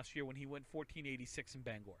against him last year when he went 1486 in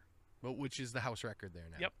Bangor. But which is the house record there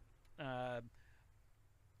now. Yep.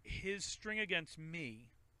 His string against me,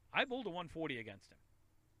 I bowled a 140 against him.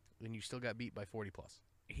 And you still got beat by 40 plus.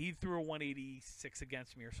 He threw a 186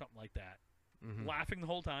 against me or something like that. Mhm. Laughing the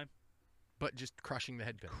whole time. But just crushing the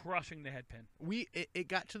head pin. Crushing the head pin. It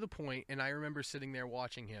got to the point, and I remember sitting there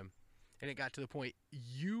watching him, and it got to the point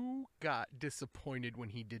you got disappointed when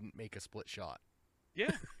he didn't make a split shot.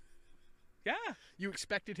 Yeah. Yeah. You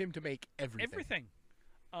expected him to make everything. Everything.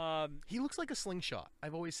 He looks like a slingshot.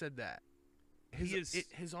 I've always said that.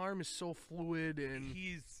 His arm is so fluid, and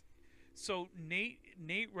So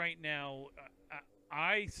Nate right now,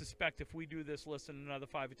 I suspect if we do this list in another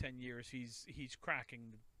 5 or 10 years, he's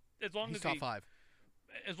cracking. As long he's as top 5.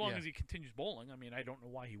 As long as he continues bowling, I mean, I don't know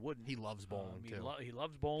why he wouldn't. He loves bowling too. He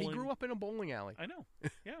loves bowling. He grew up in a bowling alley. I know.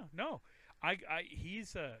 Yeah. No.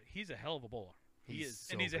 He's a hell of a bowler. He is,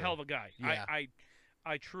 so and he's a good. hell of a guy. Yeah.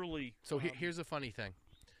 I truly. So here's a funny thing.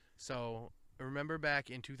 So remember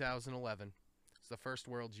back in 2011, It's the first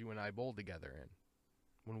Worlds you and I bowled together in.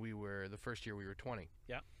 When we were the first year we were 20.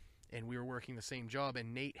 Yeah. And we were working the same job,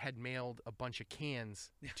 and Nate had mailed a bunch of cans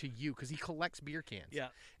to you because he collects beer cans. Yeah.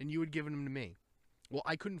 And you had given them to me. Well,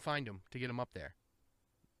 I couldn't find them to get them up there.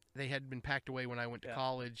 They had been packed away when I went to Yeah.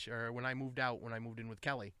 college, or when I moved out, when I moved in with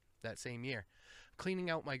Kelly that same year. Cleaning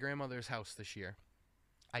out my grandmother's house this year,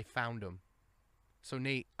 I found them. So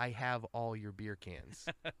Nate, I have all your beer cans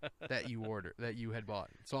that you had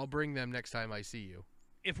bought. So I'll bring them next time I see you,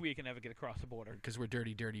 If we can ever get across the border. because we're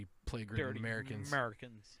dirty plague-ridden Dirty Americans.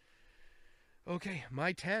 Americans. Okay,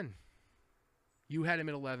 my 10. You had him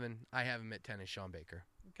at 11. I have him at 10 as Sean Baker.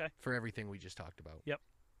 Okay. For everything we just talked about. Yep.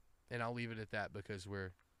 And I'll leave it at that because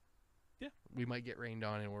we might get rained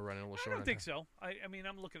on and we're running a little I short. don't on think time. so. I mean,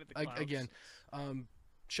 I'm looking at the Ag- clouds. again,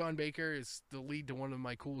 Sean Baker is the lead to one of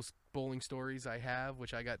my coolest bowling stories I have,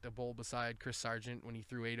 which I got to bowl beside Chris Sargent when he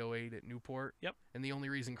threw 808 at Newport. Yep. And the only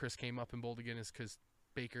reason Chris came up and bowled again is because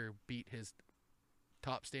Baker beat his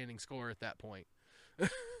top standing score at that point.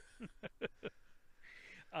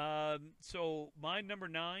 So my number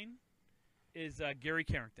 9 is Gary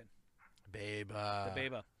Carrington, Babe. the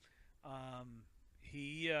Beba.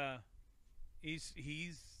 He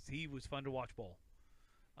was fun to watch bowl.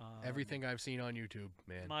 Everything I've seen on YouTube,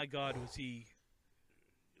 man. My God, was he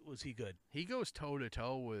good? He goes toe to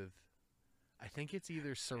toe with, I think it's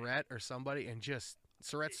either Surratt or somebody, and just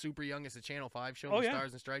Surratt's super young. It's a Channel 5 show, Oh, with yeah.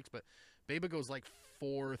 Stars and Strikes, but Beba goes like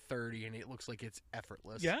 4:30, and it looks like it's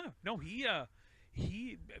effortless. Yeah. No,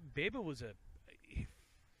 Beba was a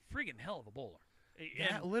friggin' hell of a bowler.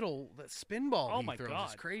 That spin ball Oh he my throws God.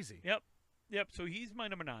 is crazy. Yep. So he's my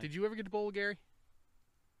number 9. Did you ever get to bowl with Gary?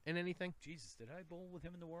 In anything? Jesus, did I bowl with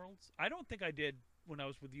him in the Worlds? I don't think I did when I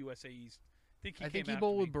was with USA East. I think came he after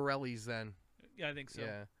bowled me. with Borelli's then. Yeah, I think so.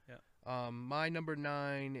 Yeah. My number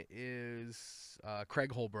 9 is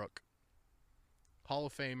Craig Holbrook. Hall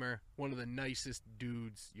of Famer, one of the nicest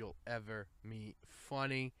dudes you'll ever meet.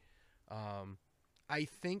 Funny. I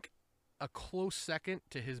think a close second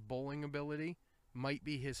to his bowling ability might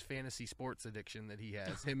be his fantasy sports addiction that he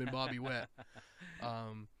has, him and Bobby Witt.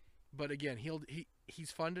 But again,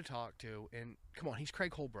 he's fun to talk to, and come on, he's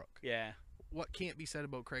Craig Holbrook. Yeah. What can't be said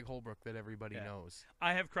about Craig Holbrook that everybody Yeah. knows?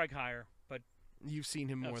 I have Craig higher, but You've seen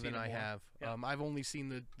him I've more seen than him I more. have. Yeah. I've only seen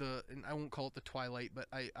the and I won't call it the twilight, but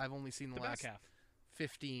I've only seen the the back last half.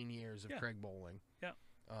 15 years of Yeah. Craig bowling. Yeah.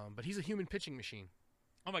 But he's a human pitching machine.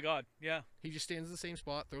 Oh my God. Yeah. He just stands in the same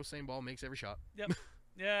spot, throws the same ball, makes every shot, Yeah.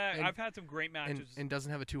 And- I've had some great and, matches. and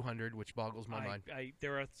doesn't have a 200, which boggles my mind.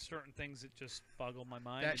 There are certain things that just boggle my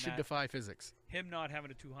mind. That and should defy physics. him not having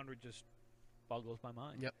a 200 just boggles my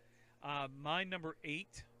mind. Yep. My number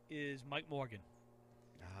 8 is Mike Morgan.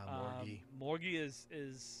 Morgie. Morgie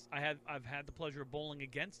is I've had the pleasure of bowling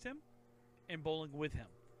against him and bowling with him.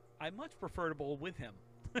 I much prefer to bowl with him.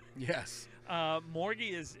 Yes.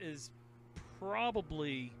 Morgie is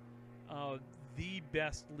probably the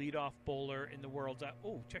best leadoff bowler in the world.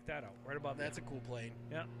 Oh, check that out! Right above That's me. a cool plane.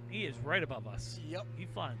 Yeah, he is right above us. Yep. He's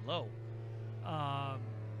flying low.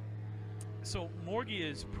 So Morgie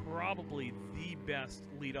is probably the best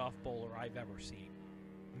leadoff bowler I've ever seen.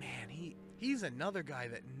 Man, he's another guy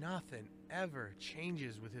that nothing ever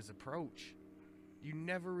changes with his approach. You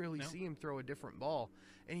never really No. see him throw a different ball,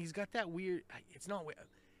 and he's got that weird. It's not.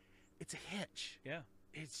 It's a hitch. Yeah.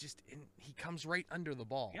 It's just, and he comes right under the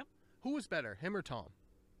ball. Yep. Who was better, him or Tom?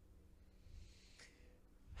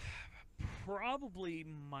 Probably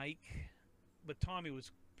Mike, but Tommy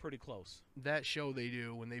was pretty close. That show they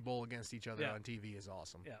do when they bowl against each other Yeah. on TV is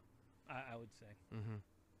awesome. Yeah. I would say.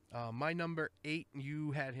 Mm-hmm. My number 8,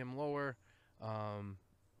 you had him lower,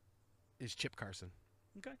 is Chip Carson.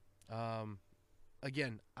 Okay.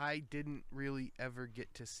 Again, I didn't really ever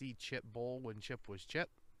get to see Chip bowl when Chip was Chip.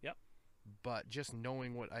 Yep. But just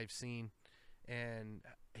knowing what I've seen, and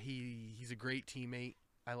he's a great teammate.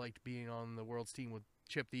 I liked being on the World's team with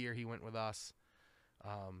Chip the year he went with us.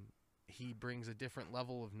 He brings a different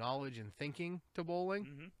level of knowledge and thinking to bowling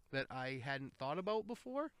Mm-hmm. that I hadn't thought about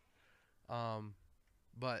before.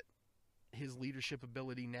 But his leadership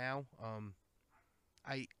ability now,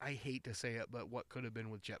 I hate to say it, but what could have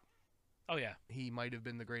been with Chip? Oh yeah. He might have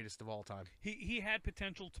been the greatest of all time. He had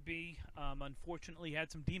potential to be. Unfortunately, he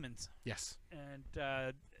had some demons, Yes, and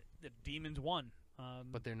the demons won.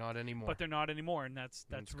 but they're not anymore. But they're not anymore, and that's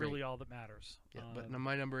That's really great. all that matters. Yeah, but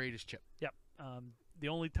my number 8 is Chip. Yep. The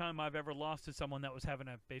only time I've ever lost to someone that was having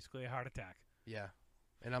basically a heart attack. Yeah,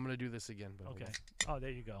 and I'm gonna do this again. But hold Okay. Oh, there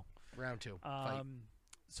you go. on. Round 2. Fight.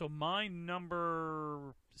 So my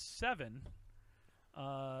number 7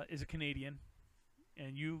 is a Canadian,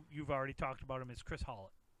 and you've already talked about him. It's Chris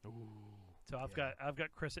Hollett. Ooh. So I've Yeah.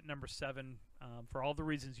 got Chris at number 7. for all the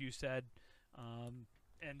reasons you said,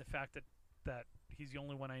 and the fact that he's the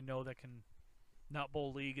only one I know that can not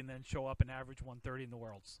bowl league and then show up and average 130 in the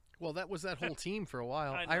Worlds. Well, that was that whole team for a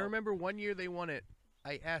while. I I know. remember one year they won it.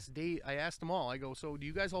 I asked them all. I go, so do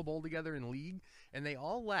you guys all bowl together in league? And they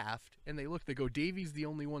all laughed and they looked. They go, Davey's the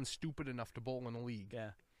only one stupid enough to bowl in a league. Yeah.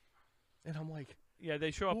 And I'm like, Yeah,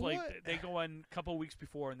 they show up like What? they go in a couple weeks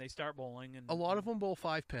before and they start bowling, and a lot of them bowl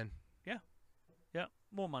 5-pin. yeah,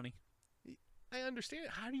 more money. I understand.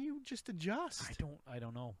 How do you just adjust? I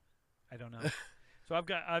don't know. So I've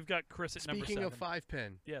got Chris at number 7. Speaking of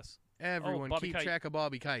 5-pin, Yes. everyone Bobby keep Kite. track of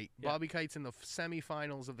Bobby Kite. Yeah. Bobby Kite's in the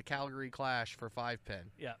semifinals of the Calgary Clash for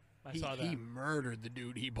 5-pin. Yeah, I saw that. He murdered the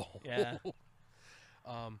dude he bowled. Yeah.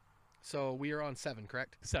 So we are on 7,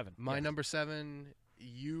 correct? 7. My yes. number 7,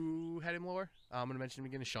 you had him lower. I'm going to mention him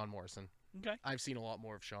again is Sean Morrison. Okay. I've seen a lot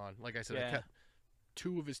more of Sean. Like I said, I Yeah. kept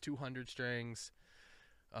 2 of his 200 strings.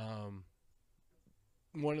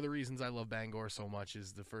 One of the reasons I love Bangor so much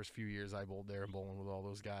is the first few years I bowled there and bowling with all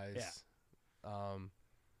those guys. Yeah.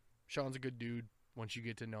 Sean's a good dude once you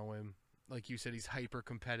get to know him. Like you said, he's hyper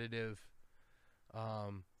competitive.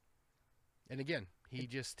 And again, he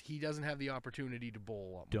doesn't have the opportunity to bowl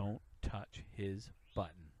a lot more. Don't touch his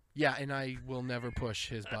button. Yeah, and I will never push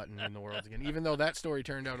his button in the world again, even though that story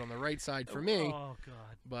turned out on the right side for me. Oh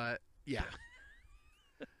God. But yeah,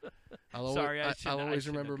 I'll Sorry, I always, shouldn't- I'll I always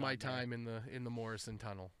shouldn't have remember my gone there. time in the Morrison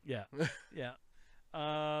Tunnel. Yeah. Yeah.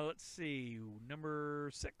 Let's see. Number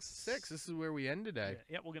 6. 6. This is where we end today.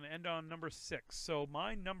 Yeah, we're going to end on number 6. So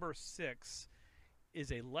my number 6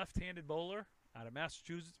 is a left-handed bowler out of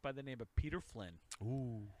Massachusetts by the name of Peter Flynn.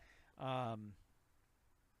 Ooh.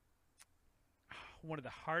 One of the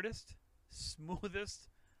hardest, smoothest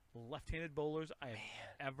left-handed bowlers I have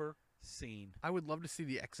ever seen. I would love to see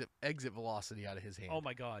the exit velocity out of his hand. Oh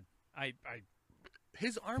my God.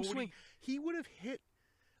 His arm 40 swing, he would have hit.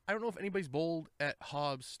 I don't know if anybody's bowled at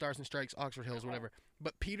Hobbs, Stars and Strikes, Oxford Hills, whatever,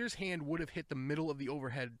 but Peter's hand would have hit the middle of the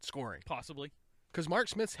overhead scoring possibly. because Mark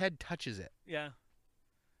Smith's head touches it. Yeah.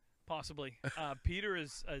 Possibly. Peter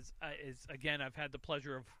is again. I've had the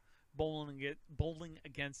pleasure of bowling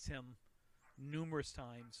against him numerous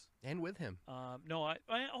times. And with him. No,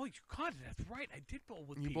 oh God, that's right. I did bowl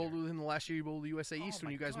with You Peter. bowled with him the last year you bowled the USA Oh East when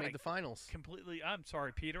my you guys God, made the finals. Completely. I'm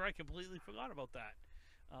sorry, Peter. I completely forgot about that.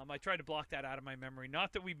 I tried to block that out of my memory.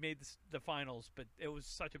 Not that we made the finals, but it was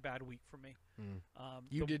such a bad week for me.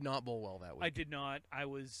 You did not bowl well that week. I did not. I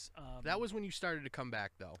was. That was when you started to come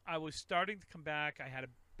back, though. I was starting to come back. I had a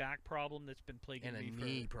back problem that's been plaguing And a me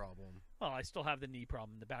knee problem. Well, I still have the knee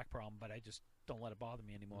problem, the back problem, but I just don't let it bother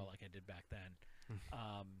me anymore like I did back then.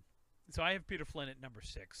 So I have Peter Flynn at number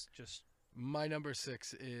 6. Just My number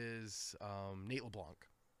 6 is Nate LeBlanc.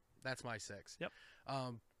 That's my 6. Yep.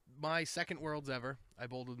 My second Worlds ever. I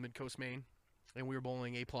bowled with Midcoast Maine, and we were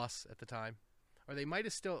bowling A+ at the time. Or they might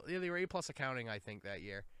have still... Yeah, they were A+ accounting, I think, that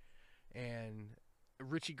year. And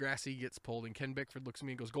Richie Grassi gets pulled, and Ken Bickford looks at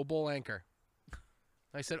me and goes, go bowl anchor.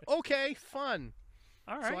 I said, okay, fun.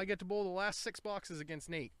 all right. So I get to bowl the last 6 boxes against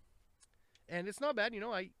Nate. And it's not bad. You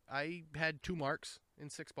know, I had 2 marks in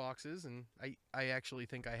 6 boxes, and I actually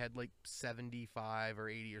think I had like 75 or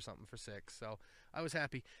 80 or something for 6. So I was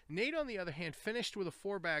happy. Nate, on the other hand, finished with a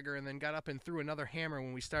 4-bagger and then got up and threw another hammer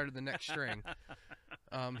when we started the next string.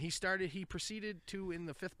 He proceeded to, in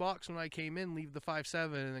the 5th box when I came in, leave the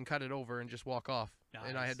 5-7 and then cut it over and just walk off.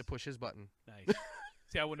 And I Nice. had to push his button. Nice.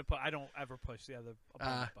 See, I don't ever push the other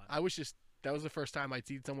opponent's button. I was just, that was the first time I'd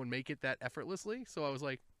seen someone make it that effortlessly. So I was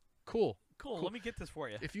like, cool. Cool. Let me get this for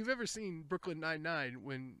you. If you've ever seen Brooklyn Nine-Nine,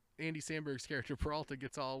 when Andy Samberg's character Peralta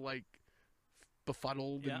gets all like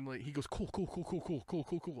befuddled Yeah. and like he goes, cool,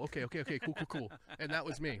 okay, cool, and that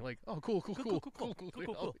was me, like, oh, cool. Oh, hit your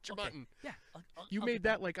Okay. button. Yeah. You made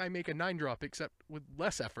that like I make a 9-drop, except with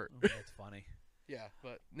less effort. Oh, that's funny. Yeah,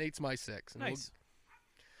 but Nate's my 6. And Nice.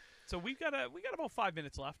 So we got about 5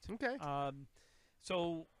 minutes left. Okay.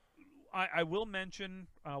 So I will mention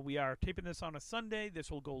we are taping this on a Sunday. This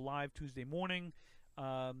will go live Tuesday morning.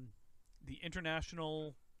 The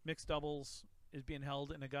International Mixed Doubles is being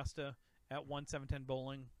held in Augusta at 1-7-10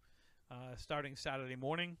 Bowling, starting Saturday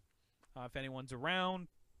morning. If anyone's around,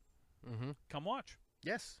 Mm-hmm. come watch.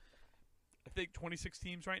 Yes. I think 26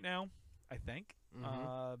 teams right now. I think.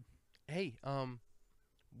 Mhm. Hey,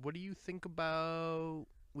 what do you think about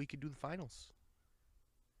we could do the finals?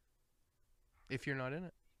 If you're not in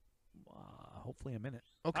it. Hopefully I'm in it.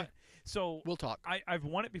 Okay. So We'll talk. I've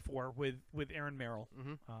won it before with Aaron Merrill.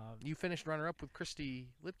 Mm-hmm. You finished runner-up with Christy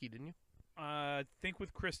Lipke, didn't you? I think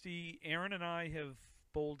with Christy, Aaron and I have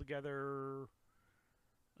bowled together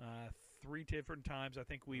 3 different times. I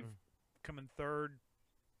think we've come in third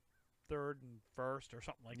third and first or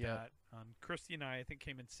something like Yep. that. Christy and I think,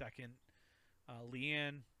 came in second.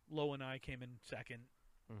 Leanne, Lo, and I came in second.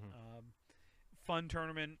 Mhm. Fun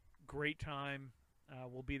tournament, great time.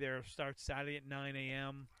 We'll be there. Starts Saturday at 9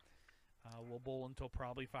 a.m. We'll bowl until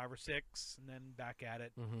probably 5 or 6, and then back at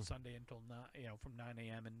it Mhm. Sunday until from 9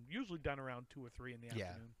 a.m. and usually done around 2 or 3 in the Yeah.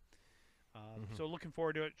 afternoon. Mhm. So looking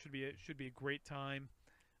forward to it. Should be a great time.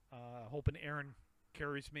 Hoping Erin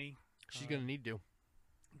carries me. She's gonna need to.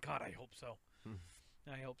 God, I hope so. Hmm.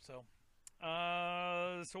 I hope so.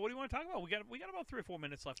 So what do you want to talk about? We got about 3 or 4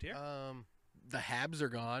 minutes left here. The Habs are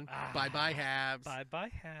gone. Ah. Bye bye Habs. Bye bye,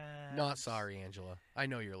 Habs. Not sorry, Angela. I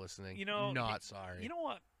know you're listening. You know, not sorry. You know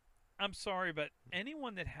what? I'm sorry, but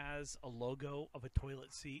anyone that has a logo of a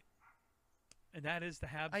toilet seat, and that is the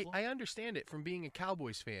Habs. I understand it from being a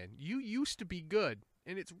Cowboys fan. You used to be good,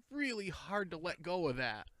 and it's really hard to let go of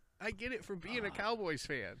that. I get it from being a Cowboys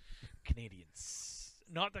fan. Canadians,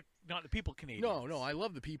 not the people Canadians. No, I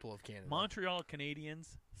love the people of Canada. Montreal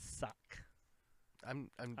Canadians suck.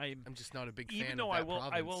 I'm just not a big even fan though of I that will-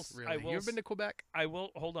 I province. will- really. I will You ever been to Quebec? I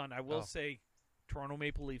will hold on. I will Oh. say, Toronto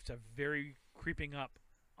Maple Leafs are very creeping up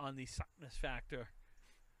on the suckness factor,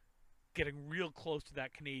 getting real close to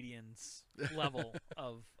that Canadians level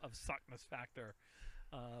of suckness factor.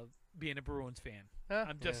 Being a Bruins fan, Huh?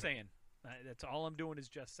 I'm just Yeah. saying. That's all I'm doing is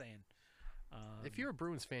just saying. If you're a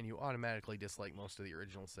Bruins fan, you automatically dislike most of the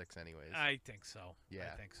original 6 anyways. I think so.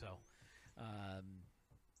 Yeah. I think so.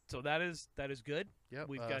 So that is good. Yep.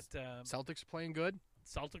 We've got Celtics playing good.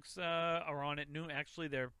 Celtics are on at noon. Actually,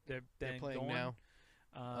 they're They're playing going. now.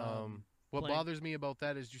 What playing- bothers me about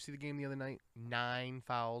that is, did you see the game the other night? 9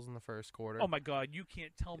 fouls in the first quarter. Oh my God! You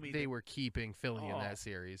can't tell me They that were keeping Philly in Oh, that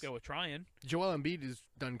series. they were trying. Joel Embiid is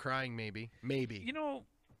done crying, maybe. You know,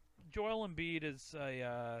 Joel Embiid is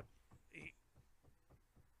a.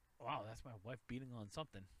 Wow, that's my wife beating on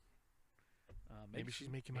something. Maybe she's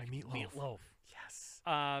making my meatloaf. Meatloaf. Yes.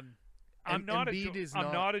 I'm Em- not Embiid is I'm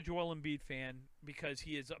not- not a Joel Embiid fan because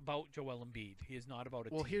he is about Joel Embiid. He is not about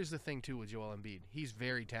a Well, team. here's the thing, too, with Joel Embiid. He's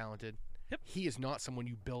very talented. Yep. He is not someone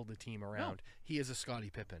you build a team around. He is a Scottie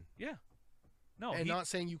Pippen. Yeah. No, And not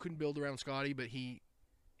saying you couldn't build around Scottie, but he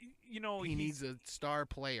he needs a star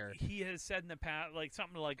player. He has said in the past, like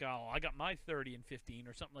something like, "Oh, I got my 30 and 15"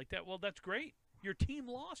 or something like that. Well, that's great. Your team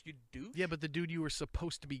lost, you douche. Yeah, but the dude you were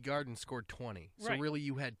supposed to be guarding scored 20. So Right. really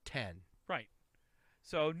you had 10. Right.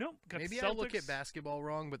 So no. Got Maybe the I look at Celtics. basketball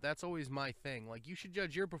wrong, but that's always my thing. Like, you should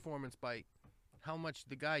judge your performance by how much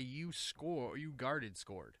the guy you guarded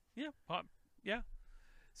scored. Yeah. Yeah.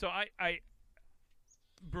 So I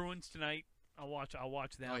Bruins tonight. I'll watch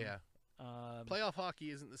them. Oh yeah. Um, Playoff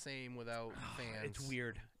hockey isn't the same without fans. It's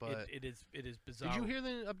weird. but- it is bizarre. Did you hear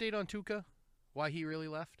the update on Tuca? Why he really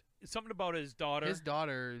left? something about his daughter? His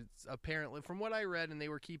daughter, apparently, from what I read, and they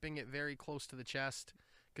were keeping it very close to the chest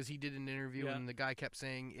because he did an interview, Yeah. and the guy kept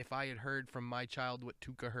saying, if I had heard from my child what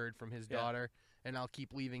Tuca heard from his Yeah. daughter, and I'll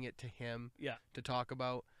keep leaving it to him Yeah. to talk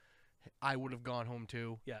about, I would have gone home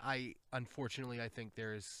too. Yeah. Unfortunately, I think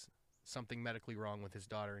there's something medically wrong with his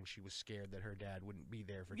daughter, and she was scared that her dad wouldn't be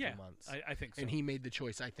there for Yeah, 2 months. I think so. And he made the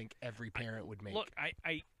choice I think every parent would make. Look,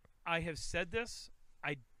 I have said this.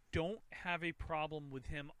 I don't have a problem with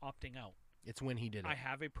him opting out. It's when he did it. I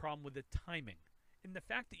have a problem with the timing and the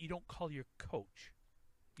fact that you don't call your coach.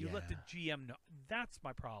 You let the Yeah. GM know. That's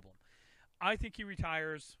my problem. I think he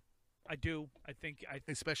retires. I do. I think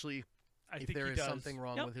Especially if think there he is does. something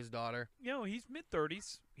wrong Yep. with his daughter. You know, he's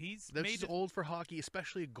mid-30s. He's That's made just old for hockey,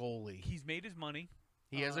 especially a goalie. he's made his money.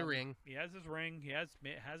 He has a ring. He has his ring. He has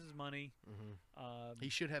his money. Hmm He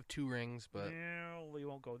should have 2 rings, but no, we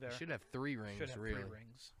won't go there. he should have 3 rings, Should have really. 3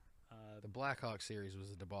 rings. The Blackhawks series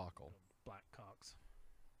was a debacle. Blackhawks.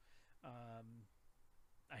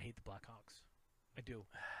 I hate the Blackhawks. I do.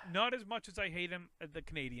 Not as much as I hate him, the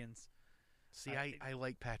Canadians. See, I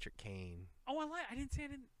like Patrick Kane. Oh, I didn't say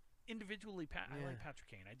it individually. I Yeah. like Patrick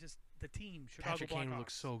Kane. I just the team Chicago Patrick Blackhawks. Kane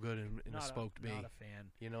looks so good in a Not spoked bee. Not a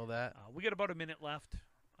fan. You know that? We got about a minute left.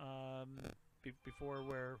 Before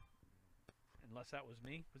we're, unless that was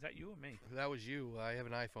me. Was that you or me? That was you. I have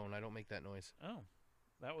an iPhone. I don't make that noise. Oh,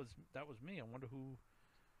 that was me. I wonder who.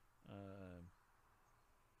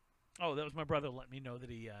 Oh, that was my brother letting me know that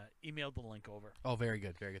he emailed the link over. Oh, very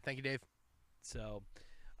good. Very good. Thank you, Dave. So,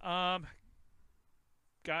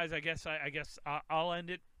 guys, I guess I'll end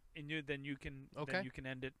it, and then you can Okay.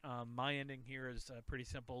 end it. My ending here is pretty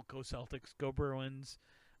simple: Go Celtics, go Bruins.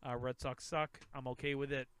 Red Sox suck. I'm okay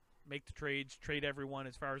with it. Make the trades, trade everyone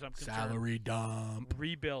as far as I'm concerned. Salary dump.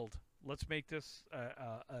 Rebuild. Let's make this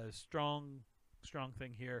a strong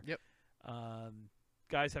thing here. Yep.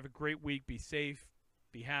 Guys, have a great week. Be safe.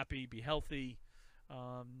 Be happy. Be healthy.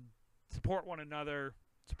 support one another,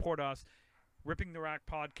 support us. Ripping the Rack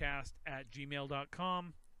Podcast at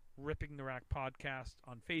gmail.com, Ripping the Rack Podcast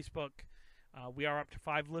on Facebook. We are up to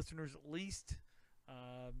 5 listeners at least.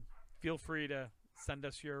 Feel free to send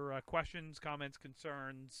us your questions, comments,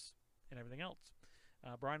 concerns, and everything else.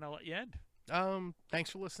 Brian, I'll let you end.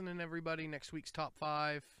 Thanks for listening, everybody. Next week's top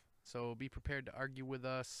 5, so be prepared to argue with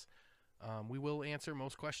us. We will answer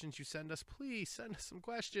most questions you send us. Please send us some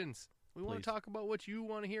questions. We want Please. to talk about what you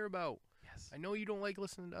want to hear about. Yes. I know you don't like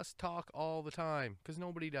listening to us talk all the time, because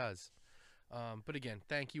nobody does. But again,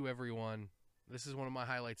 thank you, everyone. This is one of my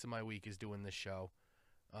highlights of my week, is doing this show.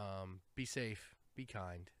 Be safe, be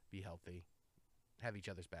kind, be healthy. Have each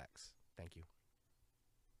other's backs. Thank you.